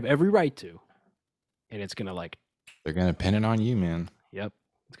when you have every right to. And it's going to like... They're going to pin it on you, man. Yep.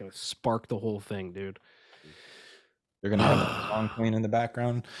 It's going to spark the whole thing, dude. They're going to have a song playing in the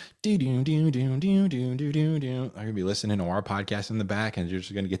background. They're going to be listening to our podcast in the back, and you're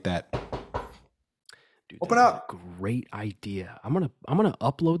just going to get that... Dude, open up. Great idea. I'm gonna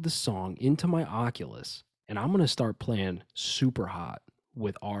upload the song into my Oculus, and I'm gonna start playing Super Hot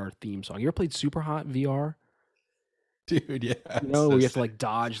with our theme song. You ever played Super Hot VR? Dude, yeah. We have to like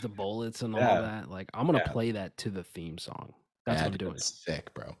dodge the bullets and all that. Like, I'm gonna play that to the theme song. That's what I'm doing.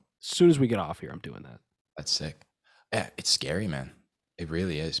 Sick, bro. As soon as we get off here, I'm doing that. That's sick. Yeah, it's scary, man. It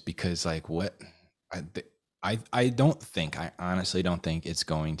really is, because like what I don't think, I honestly don't think it's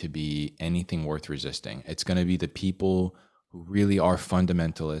going to be anything worth resisting. It's going to be the people who really are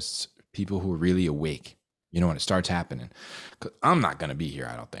fundamentalists, people who are really awake. You know, when it starts happening, 'cause I'm not going to be here.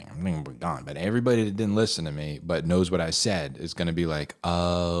 I don't think I'm going to be gone, but everybody that didn't listen to me, but knows what I said, is going to be like,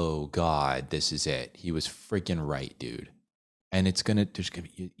 oh God, this is it. He was freaking right, dude. And it's going to, there's going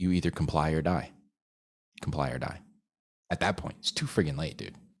to be, you either comply or die. Comply or die. At that point, it's too friggin' late,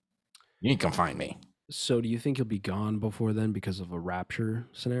 dude. You ain't come find me. So do you think you'll be gone before then because of a rapture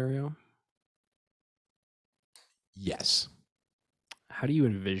scenario? Yes. How do you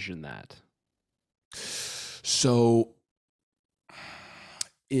envision that? So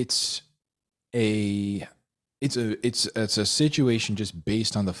it's a situation just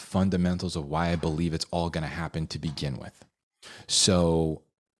based on the fundamentals of why I believe it's all going to happen to begin with. So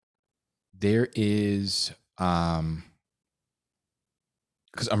there is because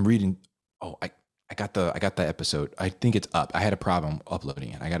I'm reading. Oh, I got the episode. I think it's up. I had a problem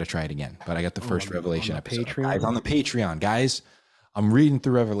uploading it. I got to try it again. But I got the first Revelation on the episode. Patreon? Guys, on the Patreon, guys. I'm reading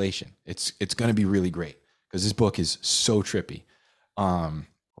through Revelation. It's going to be really great because this book is so trippy. And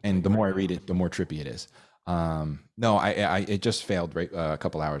the more I read it, the more trippy it is. No, I it just failed right a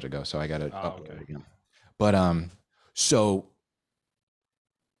couple hours ago, so I got to upload it again. But so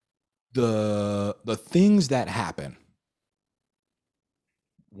the things that happen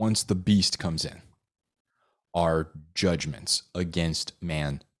once the beast comes in are judgments against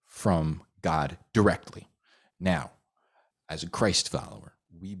man from God directly. Now, as a Christ follower,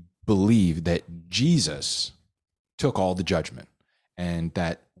 we believe that Jesus took all the judgment, and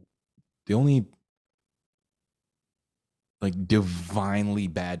that the only like divinely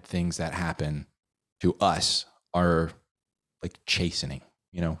bad things that happen to us are like chastening,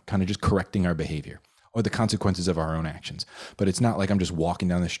 you know, kind of just correcting our behavior or the consequences of our own actions. But it's not like I'm just walking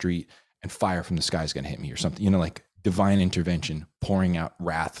down the street and fire from the sky is going to hit me or something, you know, like divine intervention, pouring out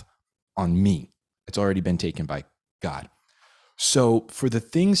wrath on me. It's already been taken by God. So for the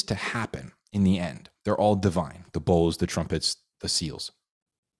things to happen in the end, they're all divine. The bowls, the trumpets, the seals.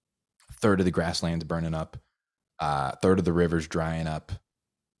 A third of the grasslands burning up. A third of the rivers drying up.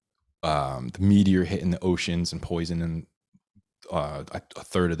 The meteor hitting the oceans and poisoning a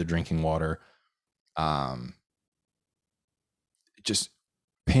third of the drinking water. Just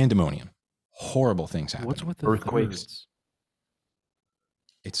pandemonium. Horrible things happen. What's with the earthquakes?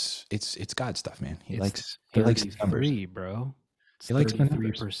 thirds? It's God stuff, man. He It's likes numbers. 33, bro. It's He likes the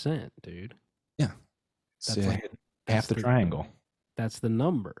numbers. 33%, dude. Yeah. That's It's, like half the triangle. That's the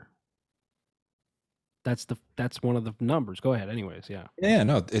number. That's one of the numbers. Go ahead. Anyways, yeah. Yeah,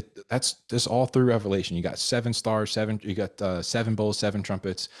 no, that's this all through Revelation. You got 7 stars, you got 7 bowls, 7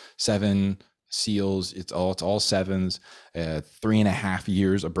 trumpets, 7 seals. It's all sevens. 3.5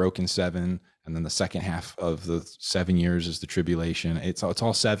 years, a broken 7, and then the second half of the 7 years is the tribulation. It's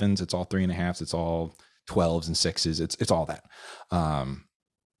all sevens. It's all 3.5s. It's all 12s and 6s. It's all that.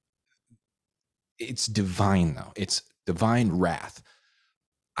 It's divine though. It's divine wrath.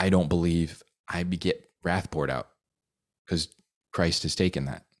 I don't believe I get wrath poured out because Christ has taken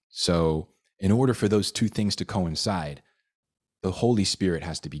that. So in order for those two things to coincide, the Holy Spirit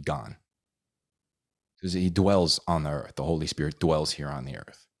has to be gone because he dwells on the earth. The Holy Spirit dwells here on the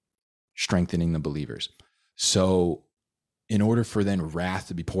earth, strengthening the believers. So in order for then wrath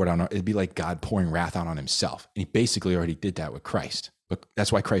to be poured out, it'd be like God pouring wrath out on himself. And he basically already did that with Christ. But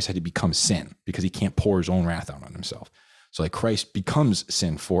that's why Christ had to become sin, because he can't pour his own wrath out on himself. So like Christ becomes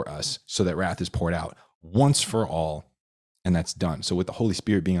sin for us so that wrath is poured out once for all, and that's done. So with the Holy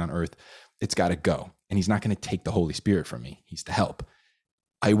Spirit being on earth, it's got to go. And he's not going to take the Holy Spirit from me. He's the help.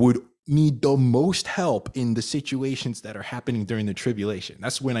 I would need the most help in the situations that are happening during the tribulation.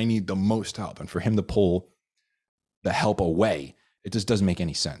 That's when I need the most help. And for him to pull the help away, it just doesn't make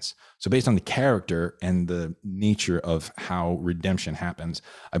any sense. So based on the character and the nature of how redemption happens,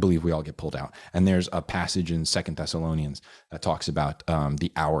 I believe we all get pulled out. And there's a passage in 2 Thessalonians that talks about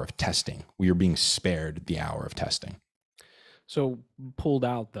the hour of testing. We are being spared the hour of testing. So pulled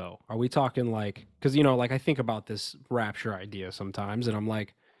out though, are we talking like, because you know, like I think about this rapture idea sometimes, and I'm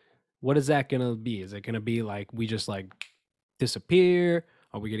like, what is that gonna be? Is it gonna be like we just like disappear?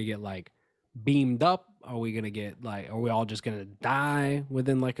 Are we gonna get like beamed up? Are we gonna get like, are we all just gonna die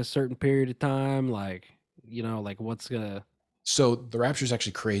within like a certain period of time? Like, you know, like what's gonna... So the rapture is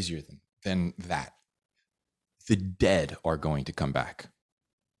actually crazier than that. The dead are going to come back.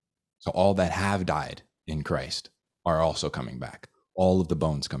 So all that have died in Christ are also coming back. All of the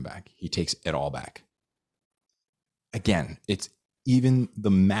bones come back. He takes it all back. Again, it's even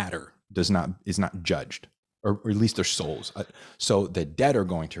the matter is not judged, or at least their souls. So the dead are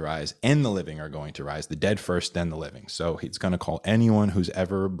going to rise and the living are going to rise. The dead first, then the living. So he's going to call anyone who's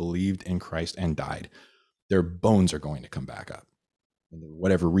ever believed in Christ and died, their bones are going to come back up.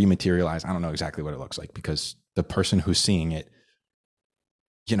 Whatever rematerialize, I don't know exactly what it looks like, because the person who's seeing it,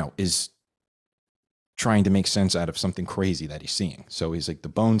 is trying to make sense out of something crazy that he's seeing. So he's like, the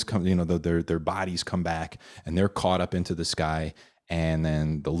bones come, their bodies come back and they're caught up into the sky, and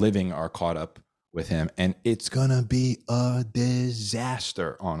then the living are caught up with him, and it's gonna be a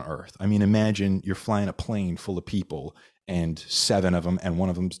disaster on Earth. I mean, imagine you're flying a plane full of people, and 7 of them, and one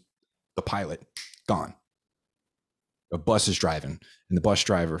of them's the pilot, gone. A bus is driving, and the bus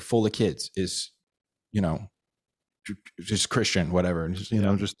driver, full of kids, is, just Christian, whatever, and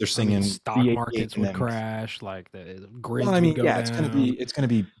just they're singing. Stock markets would crash, like the grids would go down. it's gonna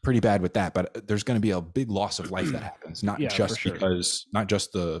be pretty bad with that, but there's gonna be a big loss of life that happens, not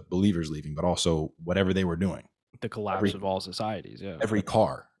just the believers leaving, but also whatever they were doing. The collapse of all societies. Yeah, every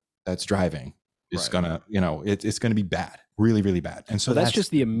car that's driving is gonna, it's gonna be bad, really, really bad. And so that's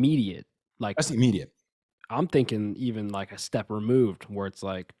just the immediate. That's the immediate. I'm thinking even like a step removed, where it's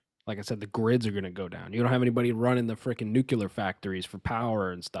like I said, the grids are going to go down. You don't have anybody running the freaking nuclear factories for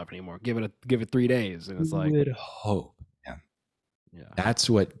power and stuff anymore. Give it 3 days, and it's like, would hope, man. Yeah, that's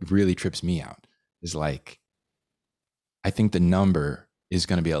what really trips me out. Is like, I think the number is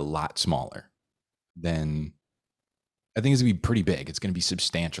going to be a lot smaller than. I think it's going to be pretty big. It's going to be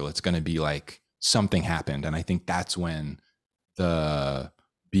substantial. It's going to be like something happened, and I think that's when the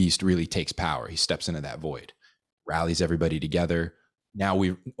beast really takes power. He steps into that void, rallies everybody together. Now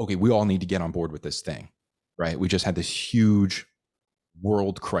we all need to get on board with this thing, right? We just had this huge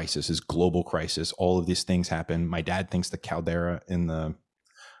world crisis, this global crisis. All of these things happen. My dad thinks the caldera in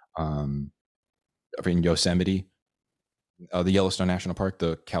Yosemite, the Yellowstone National Park,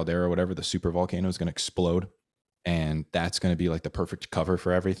 the caldera, whatever, the super volcano is going to explode, and that's going to be like the perfect cover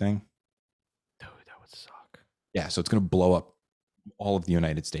for everything. Dude, that would suck. Yeah, so it's going to blow up all of the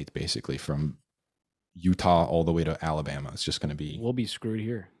United States, basically, from Utah all the way to Alabama. It's just going to be, we'll be screwed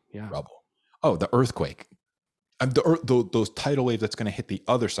here. Yeah, rubble. Oh, the earthquake, those tidal waves that's going to hit the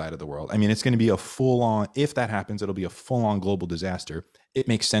other side of the world. I mean, it's going to be a full-on, if that happens, it'll be a full-on global disaster. It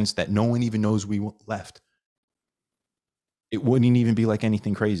makes sense that no one even knows we left. It wouldn't even be like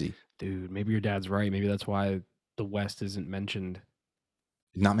anything crazy. Dude, maybe your dad's right. Maybe that's why the West isn't mentioned.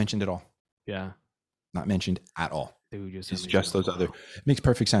 Not mentioned at all. Yeah, not mentioned at all. Dude, it's just those other. It makes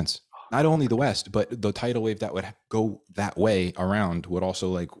perfect sense. Not only the West, but the tidal wave that would go that way around would also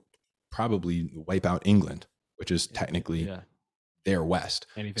like probably wipe out England, which is technically their West.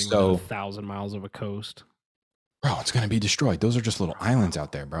 Anything so, 1,000 miles of a coast. Bro, it's going to be destroyed. Those are just little islands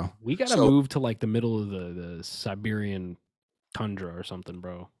out there, bro. We got to move to like the middle of the Siberian tundra or something,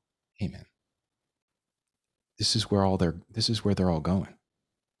 bro. Hey, man. This is where they're all going.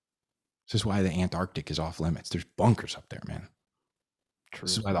 This is why the Antarctic is off limits. There's bunkers up there, man. True.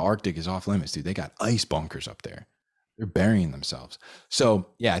 This is why the Arctic is off limits, dude. They got ice bunkers up there. They're burying themselves. So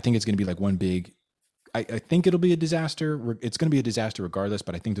yeah, I think it's going to be like one big, I think it'll be a disaster. It's going to be a disaster regardless,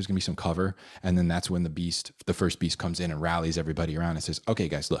 but I think there's going to be some cover. And then that's when the first beast comes in and rallies everybody around and says, okay,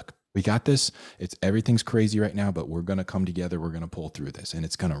 guys, look, we got this. Everything's crazy right now, but we're going to come together. We're going to pull through this, and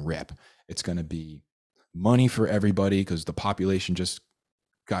it's going to rip. It's going to be money for everybody because the population just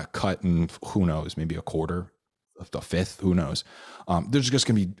got cut in, who knows, maybe a quarter. The fifth, who knows? There's just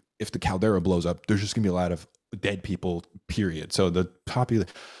gonna be, if the caldera blows up, there's just gonna be a lot of dead people, period. So but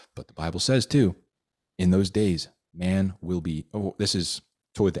the Bible says too, in those days, man will be, this is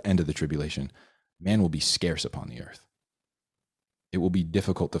toward the end of the tribulation, man will be scarce upon the earth. It will be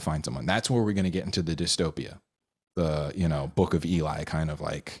difficult to find someone. That's where we're gonna get into the dystopia, the Book of Eli kind of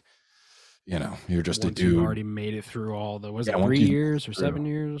like, you're just once a dude. You've already made it through all the, was it 3 years or 7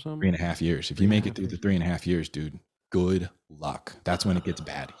 years or something? 3.5 years. If you make it through the 3.5 years, dude, good luck. That's when it gets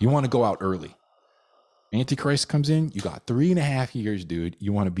bad. You want to go out early. Antichrist comes in, you got 3.5 years, dude.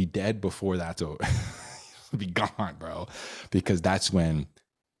 You want to be dead before that's over. Be gone, bro. Because that's when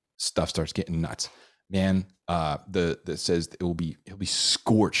stuff starts getting nuts. Man, that says he'll be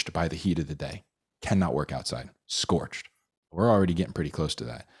scorched by the heat of the day. Cannot work outside. Scorched. We're already getting pretty close to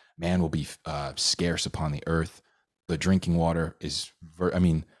that. Man will be scarce upon the earth. The drinking water is,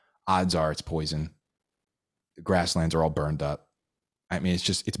 odds are it's poison. The grasslands are all burned up. I mean,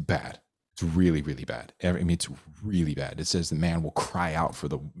 it's bad. It's really, really bad. It's really bad. It says the man will cry out for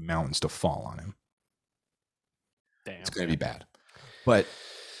the mountains to fall on him. Damn. It's going to be bad. But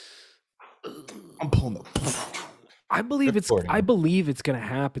I'm pulling I believe Recording. it's gonna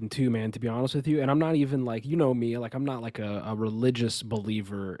happen too, man, to be honest with you. And I'm not even like, you know me, like I'm not like a religious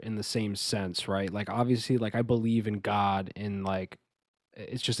believer in the same sense, right? Like obviously like I believe in God and like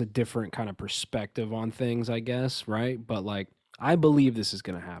it's just a different kind of perspective on things, I guess, right? But like I believe this is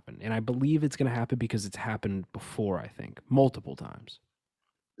gonna happen. And I believe it's gonna happen because it's happened before, I think, multiple times.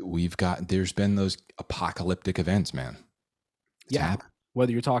 There's been those apocalyptic events, man. It's Yeah. happened.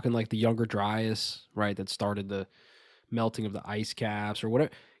 Whether you're talking like the Younger Dryas, right, that started the melting of the ice caps or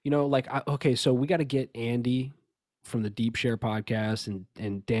whatever, like okay, so we got to get Andy from the Deep Share podcast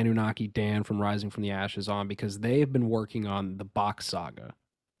and Dan Unaki, Dan from Rising from the Ashes on because they've been working on the Bach saga,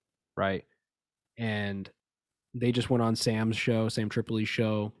 right? And they just went on Sam's show, Sam Tripoli's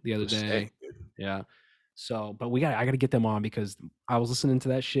show the other Was day. sick, dude. Yeah. So, but I got to get them on because I was listening to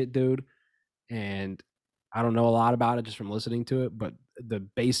that shit, dude, and I don't know a lot about it just from listening to it, but the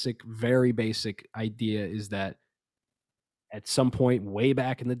basic, very basic idea is that at some point way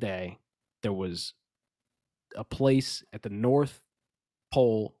back in the day, there was a place at the North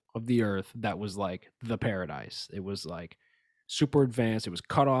Pole of the Earth that was like the paradise. It was like super advanced. It was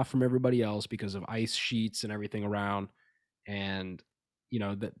cut off from everybody else because of ice sheets and everything around. And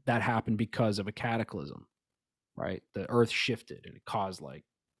that happened because of a cataclysm, right? The Earth shifted and it caused like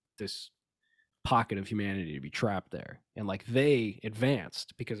this pocket of humanity to be trapped there. And like they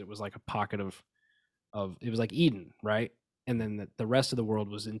advanced because it was like a pocket of it was like Eden, right? And then the rest of the world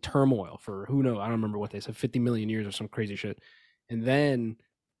was in turmoil for who knows, I don't remember what they said, 50 million years or some crazy shit. And then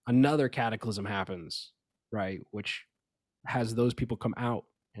another cataclysm happens, right? Which has those people come out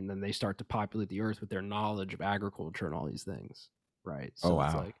and then they start to populate the earth with their knowledge of agriculture and all these things, right? So Oh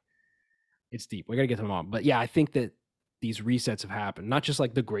it's wow. like it's deep. We got to get them on. But yeah, I think that these resets have happened, not just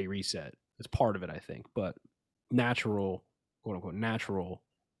like the Great Reset. It's part of it, I think, but natural, quote unquote, natural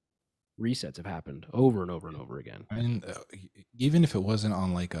resets have happened over and over and over again. I mean, even if it wasn't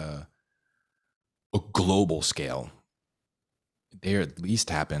on like a global scale, they at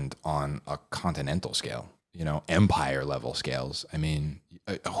least happened on a continental scale, empire level scales. I mean,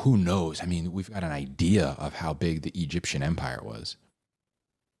 who knows? I mean, we've got an idea of how big the Egyptian empire was.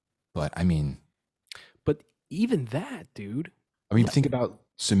 But I mean, But even that, dude. think about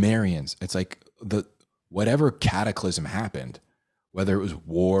Sumerians. It's like whatever cataclysm happened, whether it was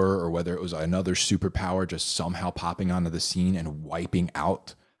war or whether it was another superpower just somehow popping onto the scene and wiping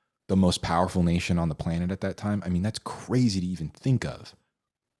out the most powerful nation on the planet at that time. I mean, that's crazy to even think of.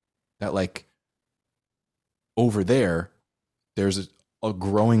 That like over there's a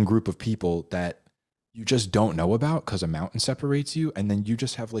growing group of people that you just don't know about because a mountain separates you, and then you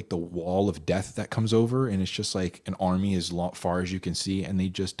just have like the wall of death that comes over, and it's just like an army as far as you can see, and they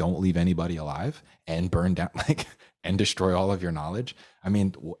just don't leave anybody alive and burn down like and destroy all of your knowledge. I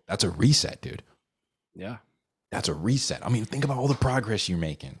mean, that's a reset, dude. Yeah. That's a reset. I mean, think about all the progress you're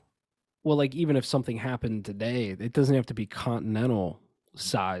making. Well, like even if something happened today, it doesn't have to be continental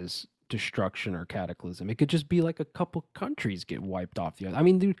size destruction or cataclysm. It could just be like a couple countries get wiped off the earth. I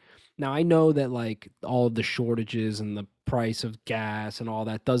mean, dude, now I know that like all of the shortages and the price of gas and all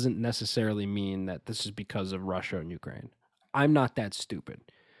that doesn't necessarily mean that this is because of Russia and Ukraine. I'm not that stupid.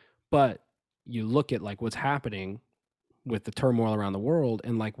 But you look at like what's happening with the turmoil around the world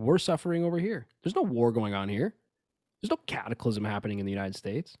and like we're suffering over here. There's no war going on here. There's no cataclysm happening in the United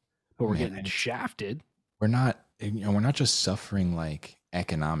States, but we're getting shafted. We're not just suffering like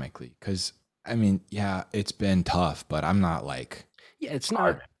economically, because I mean, yeah, it's been tough, but I'm not like, yeah, it's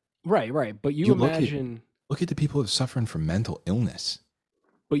not right. But you imagine, look at the people who are suffering from mental illness.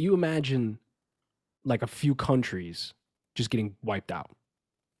 But you imagine like a few countries just getting wiped out.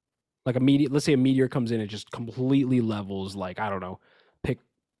 Like let's say a meteor comes in and just completely levels, like, I don't know, pick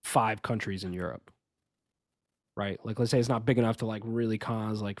 5 countries in Europe. Right? Like, let's say it's not big enough to like really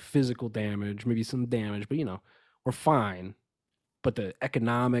cause like physical damage, maybe some damage, but we're fine. But the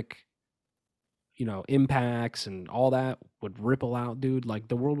economic, impacts and all that would ripple out, dude. Like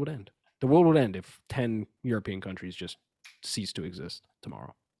the world would end. The world would end if 10 European countries just cease to exist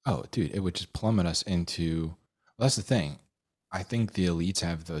tomorrow. Oh, dude, it would just plummet us into. Well, that's the thing. I think the elites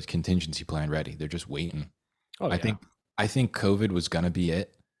have the contingency plan ready. They're just waiting. Oh, yeah. I think COVID was gonna be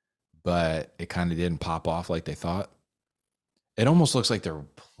it, but it kind of didn't pop off like they thought. It almost looks like they're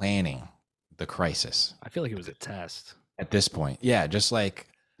planning the crisis. I feel like it was a test at this point. Yeah, just like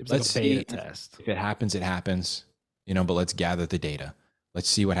it was let's like a beta test. If it happens, it happens. But let's gather the data. Let's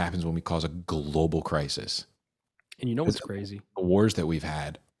see what happens when we cause a global crisis. And what's crazy? The wars that we've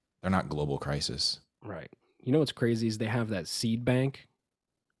had, they're not global crisis. Right. What's crazy is they have that seed bank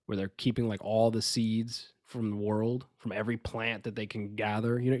where they're keeping like all the seeds from the world, from every plant that they can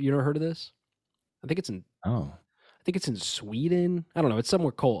gather. You never heard of this? I think it's in. Oh. I think it's in Sweden. I don't know. It's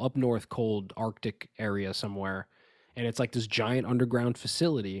somewhere cold, up north, cold Arctic area somewhere. And it's like this giant underground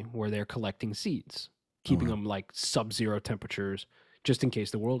facility where they're collecting seeds, Oh, keeping wow. them like sub-zero temperatures just in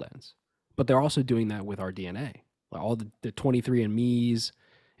case the world ends. But they're also doing that with our DNA. Like all the 23andMe's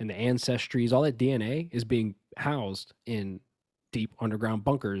and the ancestries, all that DNA is being housed in deep underground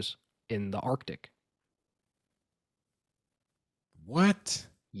bunkers in the Arctic. What?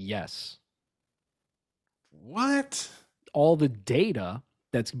 Yes. What? All the data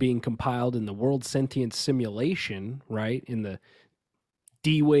that's being compiled in the world sentience simulation, right, in the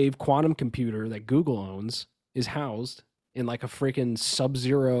D-Wave quantum computer that Google owns, is housed in like a freaking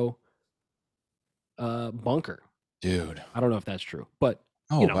sub-zero bunker. Dude. I don't know if that's true, but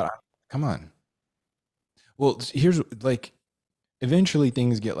Oh, you know, but come on. Well, here's like eventually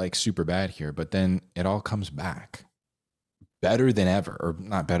things get like super bad here, but then it all comes back better than ever, or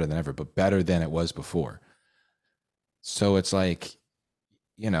not better than ever, but better than it was before. So it's like,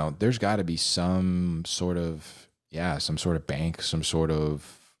 there's got to be some sort of, yeah, some sort of bank, some sort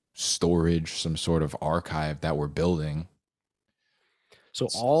of storage, some sort of archive that we're building. so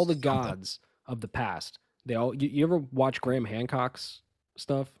all the Something. gods of the past, they all. You ever watch Graham Hancock's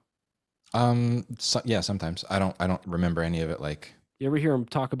stuff? Yeah, sometimes I don't remember any of it. Like, You ever hear him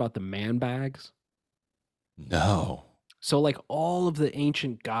talk about the man bags? no. So like all of the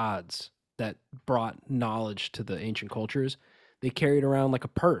ancient gods that brought knowledge to the ancient cultures, they carried around like a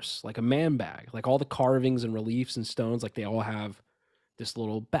purse, like a man bag, like all the carvings and reliefs and stones, like they all have this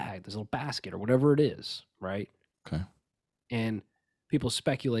little bag, this little basket or whatever it is, right? Okay. And people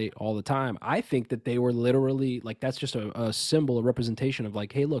speculate all the time. I think that they were literally like that's just a symbol, a representation of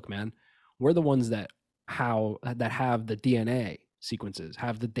like, hey, look, man, we're the ones that have the DNA sequences,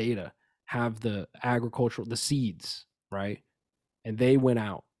 have the data, have the agricultural, the seeds, right? And they went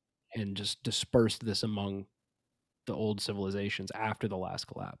out and just dispersed this among the old civilizations after the last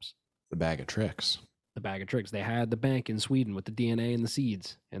collapse. The bag of tricks. The bag of tricks. They had the bank in Sweden with the DNA and the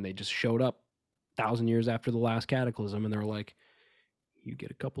seeds, and they just showed up 1,000 years after the last cataclysm, and they're like, you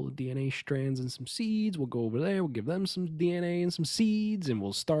get a couple of DNA strands and some seeds. We'll go over there. We'll give them some DNA and some seeds, and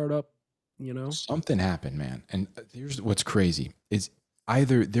we'll start up, Something happened, man. And here's what's crazy is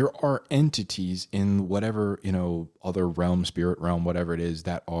either there are entities in whatever, other realm, spirit realm, whatever it is,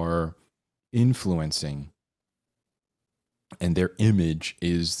 that are influencing, and their image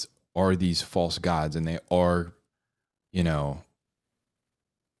are these false gods, and they are, you know,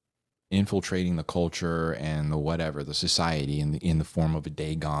 infiltrating the culture and the society in the form of a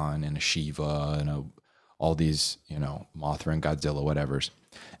Dagon and a Shiva and all these, Mothra and Godzilla, whatever's.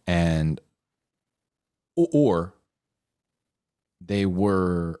 And or they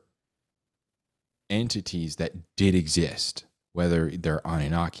were entities that did exist, whether they're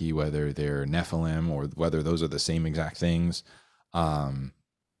Anunnaki, whether they're Nephilim, or whether those are the same exact things,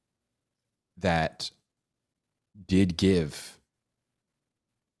 that did give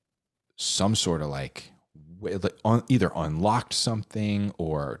some sort of either unlocked something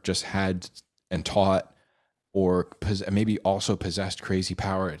or just had and taught, or maybe also possessed crazy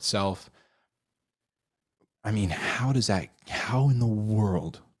power itself. I mean, how in the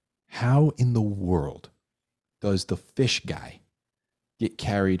world does the fish guy get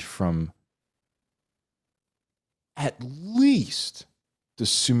carried from at least the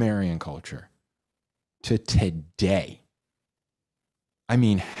Sumerian culture to today? I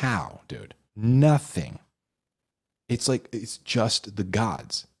mean, how, dude? Nothing. It's like, it's just the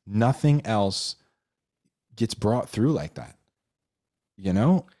gods. Nothing else gets brought through like that.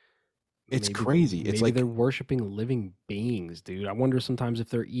 It's crazy. It's maybe like they're worshiping living beings, dude. I wonder sometimes if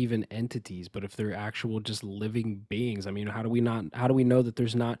they're even entities, but if they're actual just living beings. I mean, how do we know that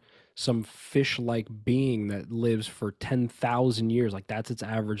there's not some fish-like being that lives for 10,000 years? Like that's its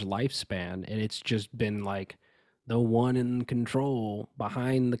average lifespan, and it's just been like the one in control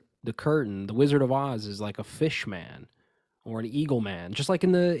behind the curtain. The Wizard of Oz is like a fish man or an eagle man, just like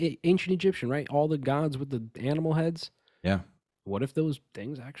in the ancient Egyptian, right? All the gods with the animal heads. yeah. What if those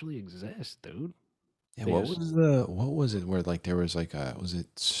things actually exist, dude? Yeah, They what just- was it where like there was like was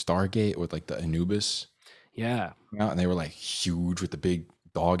it Stargate with like the Anubis Yeah, out, and they were like huge with the big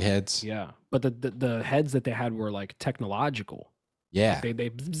dog heads? yeah. But the heads that they had were like technological. Yeah. They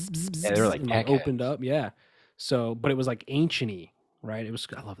bzz, bzz, bzz, Yeah, they were like and tech opened up. Yeah. So, but it was like ancient-y, right? It was.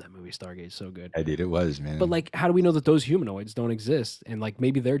 I love that movie Stargate. It's so good. I did. It was, man. But like, how do we know that those humanoids don't exist? And like,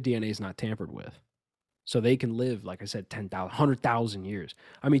 maybe their DNA is not tampered with, so they can live, like I said, 10,000, 100,000 years.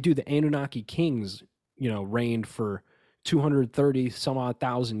 I mean, dude, the Anunnaki kings, reigned for 230 some odd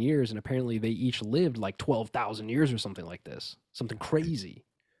thousand years, and apparently they each lived like 12,000 years or something like this, something crazy.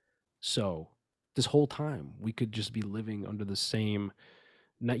 So this whole time we could just be living under the same.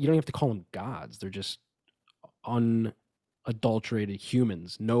 You don't have to call them gods. They're just unadulterated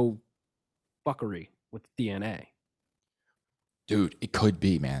humans. No fuckery with DNA. Dude, it could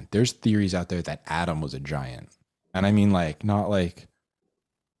be, man. There's theories out there that Adam was a giant. And I mean, like, not like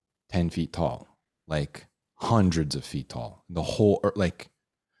 10 feet tall, like hundreds of feet tall. The whole, like,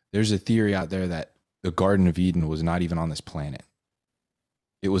 there's a theory out there that the Garden of Eden was not even on this planet.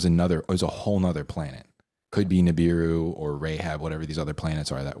 It was a whole nother planet. Could be Nibiru or Rahab, whatever these other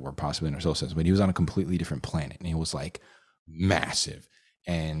planets are that were possibly in our solar system. But he was on a completely different planet, and he was like massive.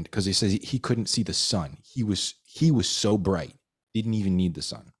 And because he says he couldn't see the sun, he was so bright, didn't even need the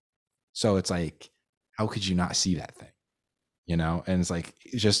sun. So it's like, how could you not see that thing? You know, and it's like,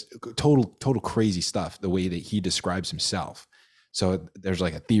 it's just total crazy stuff, the way that he describes himself. So there's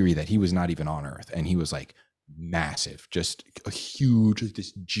like a theory that he was not even on Earth, and he was like massive, just a huge, like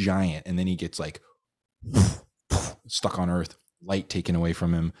this giant. And then he gets like stuck on Earth, light taken away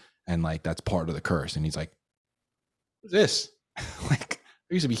from him. And like, that's part of the curse. And he's like, what's this? Like,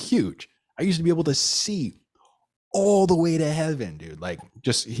 I used to be huge. I used to be able to see all the way to heaven, dude. Like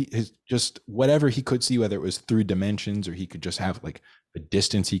just whatever he could see, whether it was through dimensions or he could just have like a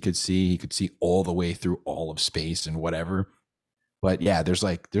distance he could see all the way through all of space and whatever. But yeah,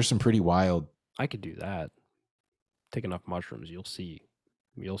 there's some pretty wild. I could do that. Take enough mushrooms, you'll see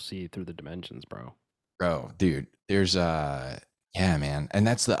through the dimensions, bro. Dude, there's yeah, man. And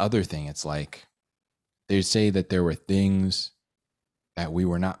that's the other thing. It's like they say that there were things that we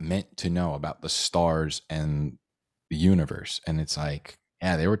were not meant to know about the stars and the universe. And it's like,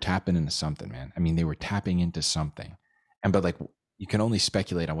 yeah, they were tapping into something, man. I mean, they were tapping into something. But like, you can only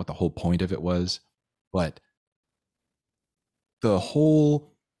speculate on what the whole point of it was. But the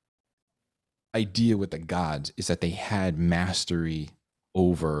whole idea with the gods is that they had mastery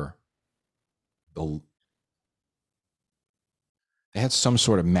over they had some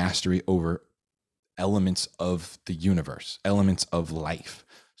sort of mastery over elements of the universe, elements of life.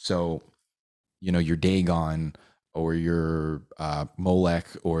 So, you know, your Dagon or your Molech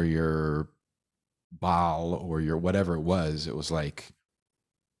or your Baal or your whatever it was like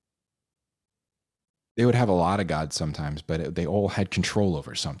they would have a lot of gods sometimes, but they all had control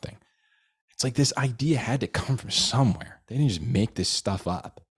over something. It's like this idea had to come from somewhere. They didn't just make this stuff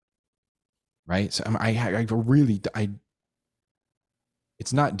up, right? So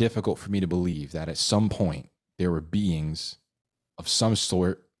it's not difficult for me to believe that at some point there were beings of some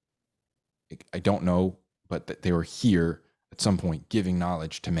sort. I don't know, but that they were here at some point giving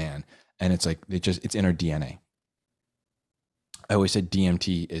knowledge to man. And it's like, it's in our DNA. I always said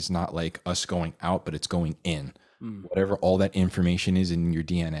DMT is not like us going out, but it's going in. Whatever all that information is in your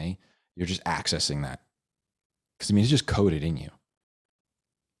DNA, you're just accessing that. Because I mean, it's just coded in you.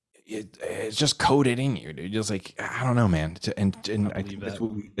 It's just coded in you, dude. Just like, I don't know, man. I think that's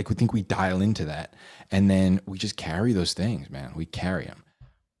what we think we dial into that, and then we just carry those things, man. We carry them.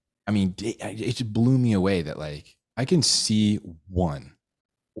 I mean, it just blew me away that like I can see one,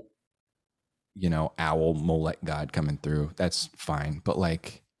 you know, owl Molech god coming through. That's fine, but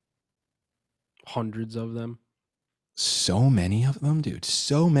like hundreds of them, so many of them, dude.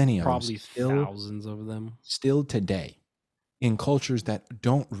 So many of them. Probably thousands of them. Still today. In cultures that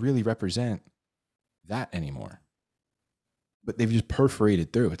don't really represent that anymore. But they've just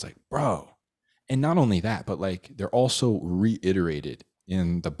perforated through. It's like, bro. And not only that, but like they're also reiterated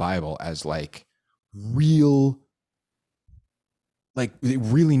in the Bible as like real, like they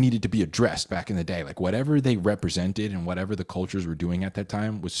really needed to be addressed back in the day. Like whatever they represented and whatever the cultures were doing at that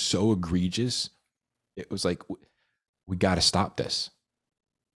time was so egregious. It was like, we got to stop this.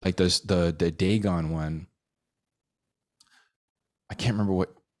 Like the Dagon one, I can't remember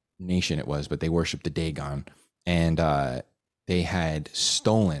what nation it was, but they worshiped the Dagon, and they had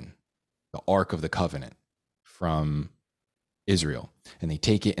stolen the Ark of the Covenant from Israel, and they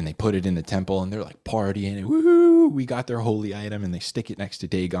take it and they put it in the temple, and they're like partying and woohoo, we got their holy item, and they stick it next to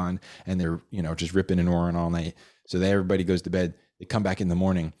Dagon, and they're, you know, just ripping and roaring all night. So everybody goes to bed. They come back in the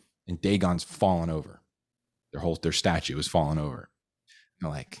morning, and Dagon's fallen over. Their statue is fallen over. And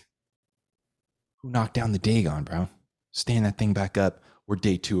they're like, who knocked down the Dagon, bro? Stand that thing back up. We're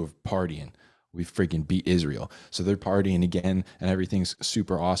day 2 of partying. We freaking beat Israel. So they're partying again, and everything's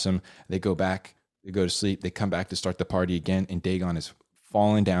super awesome. They go back, they go to sleep, they come back to start the party again, and Dagon is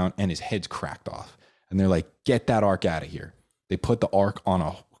falling down and his head's cracked off. And they're like, get that ark out of here. They put the ark on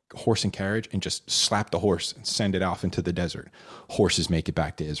a horse and carriage and just slap the horse and send it off into the desert. Horses make it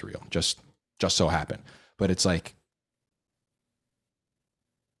back to Israel. Just so happened. But it's like,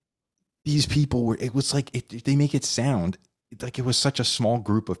 these people were, it was like, they make it sound like it was such a small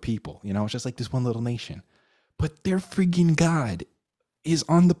group of people, you know, it's just like this one little nation. But their freaking God is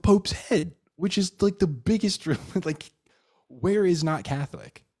on the Pope's head, which is like the biggest, like, where is not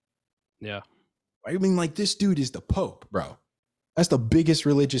Catholic? Yeah. I mean, like, this dude is the Pope, bro. That's the biggest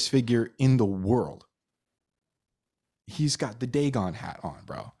religious figure in the world. He's got the Dagon hat on,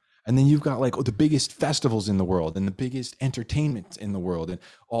 bro. And then you've got like the biggest festivals in the world and the biggest entertainment in the world, and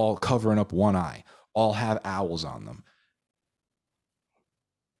all covering up one eye, all have owls on them.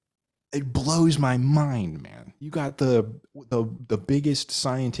 It blows my mind, man. You got the biggest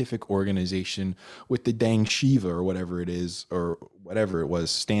scientific organization with the dang Shiva or whatever it is, or whatever it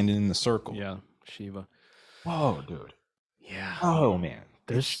was, standing in the circle. Yeah, Shiva. Whoa, dude. Yeah. Oh, man.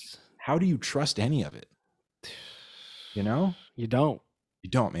 There's How do you trust any of it? You know? You don't.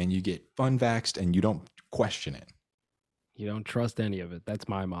 You don't, man. You get fun vaxxed and you don't question it. You don't trust any of it. That's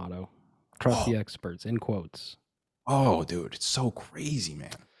my motto. Trust the experts, in quotes. Oh, dude, it's so crazy,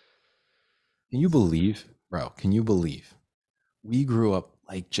 man. Can you believe, bro? Can you believe we grew up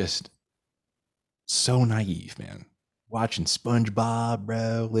like just so naive, man? Watching SpongeBob,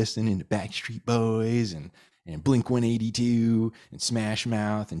 bro, listening to Backstreet Boys and Blink 182 and Smash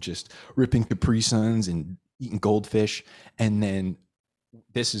Mouth and just ripping Capri Suns and eating goldfish. And then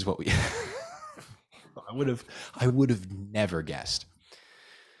this is what we I would have never guessed.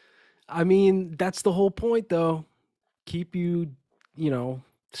 I mean, that's the whole point, though. Keep you,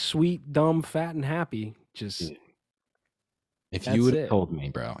 sweet, dumb, fat, and happy. Just if you would have told me,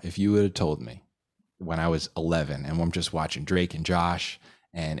 bro, if you would have told me when I was 11 and I'm just watching Drake and Josh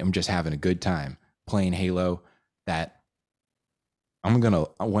and I'm just having a good time playing Halo, that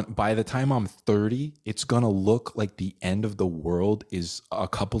by the time I'm 30, it's gonna look like the end of the world is a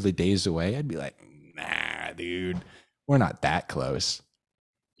couple of days away, I'd be like, nah, dude, we're not that close.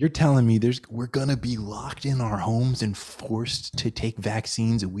 You're telling me we're gonna be locked in our homes and forced to take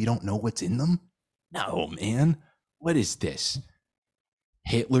vaccines and we don't know what's in them? No, man. What is this?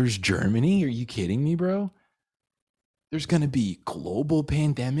 Hitler's Germany? Are you kidding me, bro? There's gonna be global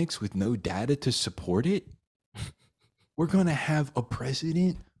pandemics with no data to support it? We're gonna have a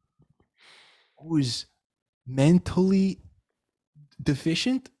president who is mentally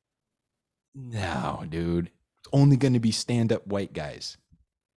deficient? No, dude. It's only gonna be stand-up white guys.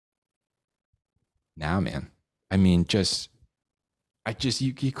 Now, man. I mean,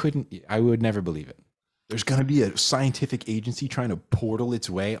 you couldn't, I would never believe it. There's going to be a scientific agency trying to portal its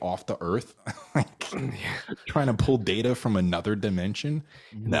way off the earth, like trying to pull data from another dimension.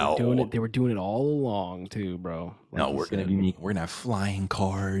 No, they were doing it all along too, bro. No, we're going to have flying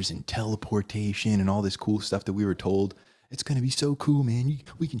cars and teleportation and all this cool stuff that we were told. It's going to be so cool, man.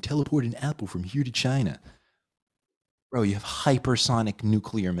 We can teleport an apple from here to China. Bro, you have hypersonic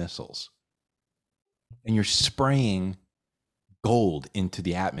nuclear missiles. And you're spraying gold into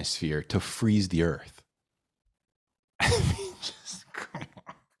the atmosphere to freeze the earth. I mean, just come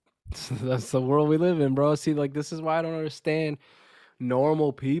on. That's the world we live in, bro. See, like, this is why I don't understand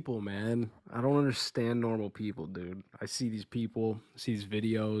normal people, man. I don't understand normal people, dude. I see these people, see these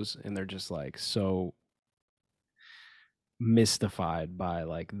videos, and they're just like so mystified by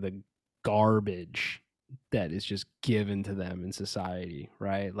like the garbage that is just given to them in society,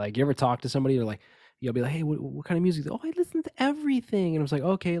 right? Like, you ever talk to somebody, you're like, you'll be like, hey, what kind of music? Oh, I listen to everything. And I was like,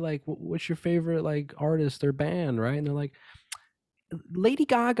 okay, like, what's your favorite, like, artist or band, right? And they're like, Lady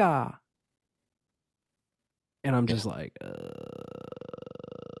Gaga. And I'm just like,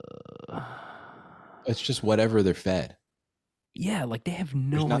 It's just whatever they're fed. Yeah, like, they have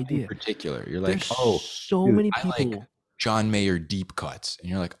no idea. In particular. You're like, there's so many people. I like John Mayer deep cuts. And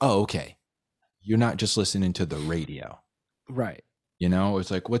you're like, oh, okay. You're not just listening to the radio. Right. You know, it's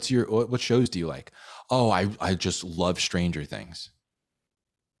like, what shows do you like? Oh, I just love Stranger Things.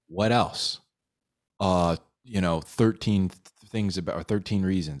 What else? 13 things about, or 13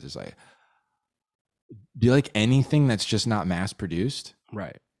 reasons. It's like, do you like anything that's just not mass produced?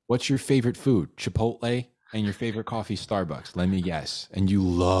 Right. What's your favorite food? Chipotle. And your favorite coffee, Starbucks. Let me guess. And you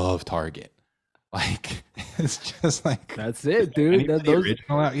love Target. Like, it's just like, that's it, dude. Those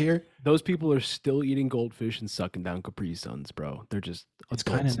original out here. Those people are still eating goldfish and sucking down Capri Suns, bro. They're just. It's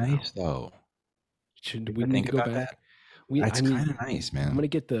kind of nice, though. Should we need to go back? That? It's kind of nice, man. I'm gonna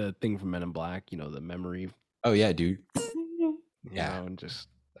get the thing from Men in Black. You know, the memory. Oh yeah, dude. Yeah, and just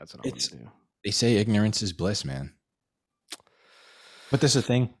that's what I'm gonna do. They say ignorance is bliss, man. But this is the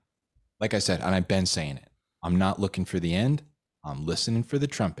thing. Like I said, and I've been saying it. I'm not looking for the end. I'm listening for the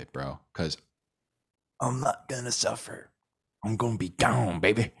trumpet, bro. Because I'm not gonna suffer. I'm gonna be gone,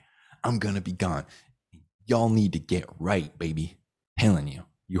 baby. I'm gonna be gone. Y'all need to get right, baby. Telling you.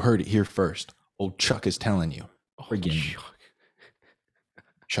 You heard it here first. Old Chuck is telling you. Friggin'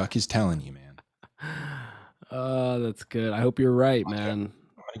 Chuck is telling you, man. That's good. I hope you're right, man.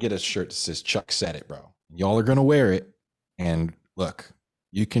 I'm gonna get a shirt that says Chuck said it, bro. Y'all are gonna wear it. And look,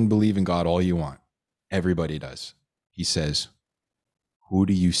 you can believe in God all you want. Everybody does. He says, who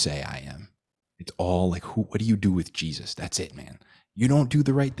do you say I am? It's all like, what do you do with Jesus? That's it, man. You don't do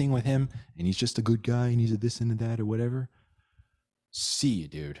the right thing with him, and he's just a good guy, and he's a this and a that or whatever. See you,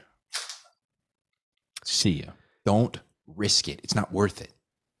 dude. See you. Don't risk it. It's not worth it.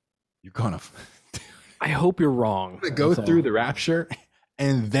 You're gonna I hope you're wrong. go through the rapture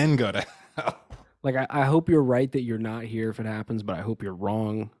and then go to hell. Like, I hope you're right that you're not here if it happens, but I hope you're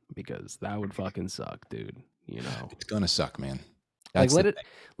wrong, because that would fucking suck, dude. You know, It's gonna suck, man. That's like,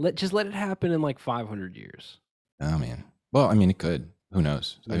 let it happen in like 500 years. Oh man. Well, I mean, it could. Who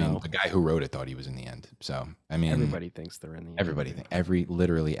knows? You I mean, know. the guy who wrote it thought he was in the end. So, I mean, Everybody thinks they're in the everybody end. think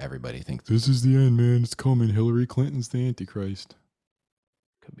literally everybody thinks this is the end, man. It's coming. Hillary Clinton's the Antichrist.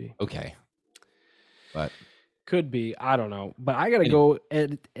 Could be. Okay. But Could be. I don't know. But I gotta go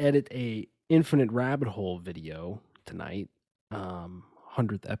edit a Infinite Rabbit Hole video tonight.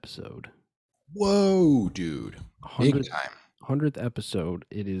 100th episode. whoa, dude. Big 100th, time. 100th episode.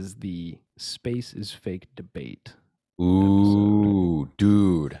 It is the Space is Fake debate. Ooh,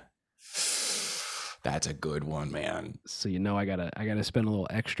 dude. That's a good one, man. So I gotta spend a little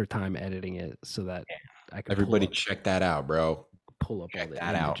extra time editing it so that I can Everybody check that out, bro. pull up all check the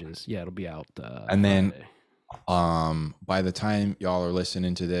that out. images. Yeah, it'll be out. And then Friday. by the time y'all are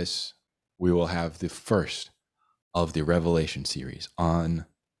listening to this, we will have the first of the Revelation series on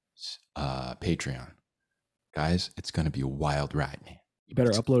Patreon. Guys, it's going to be a wild ride, man. You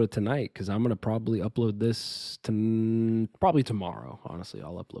better upload it tonight, because I'm gonna probably upload this probably tomorrow. Honestly,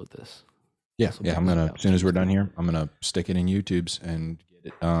 I'll upload this. Yeah, I'm gonna, as soon as we're done here, I'm gonna stick it in YouTube's and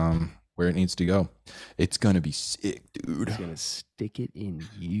get it where it needs to go. It's gonna be sick, dude. It's gonna stick it in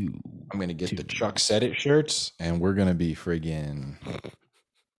you. I'm gonna get the Chuck Said It shirts, and we're gonna be friggin'.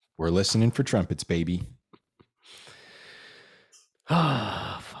 We're listening for trumpets, baby.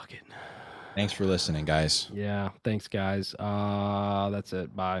 Ah, fuck it. Thanks for listening, guys. Yeah, thanks, guys. That's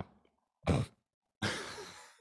it. Bye.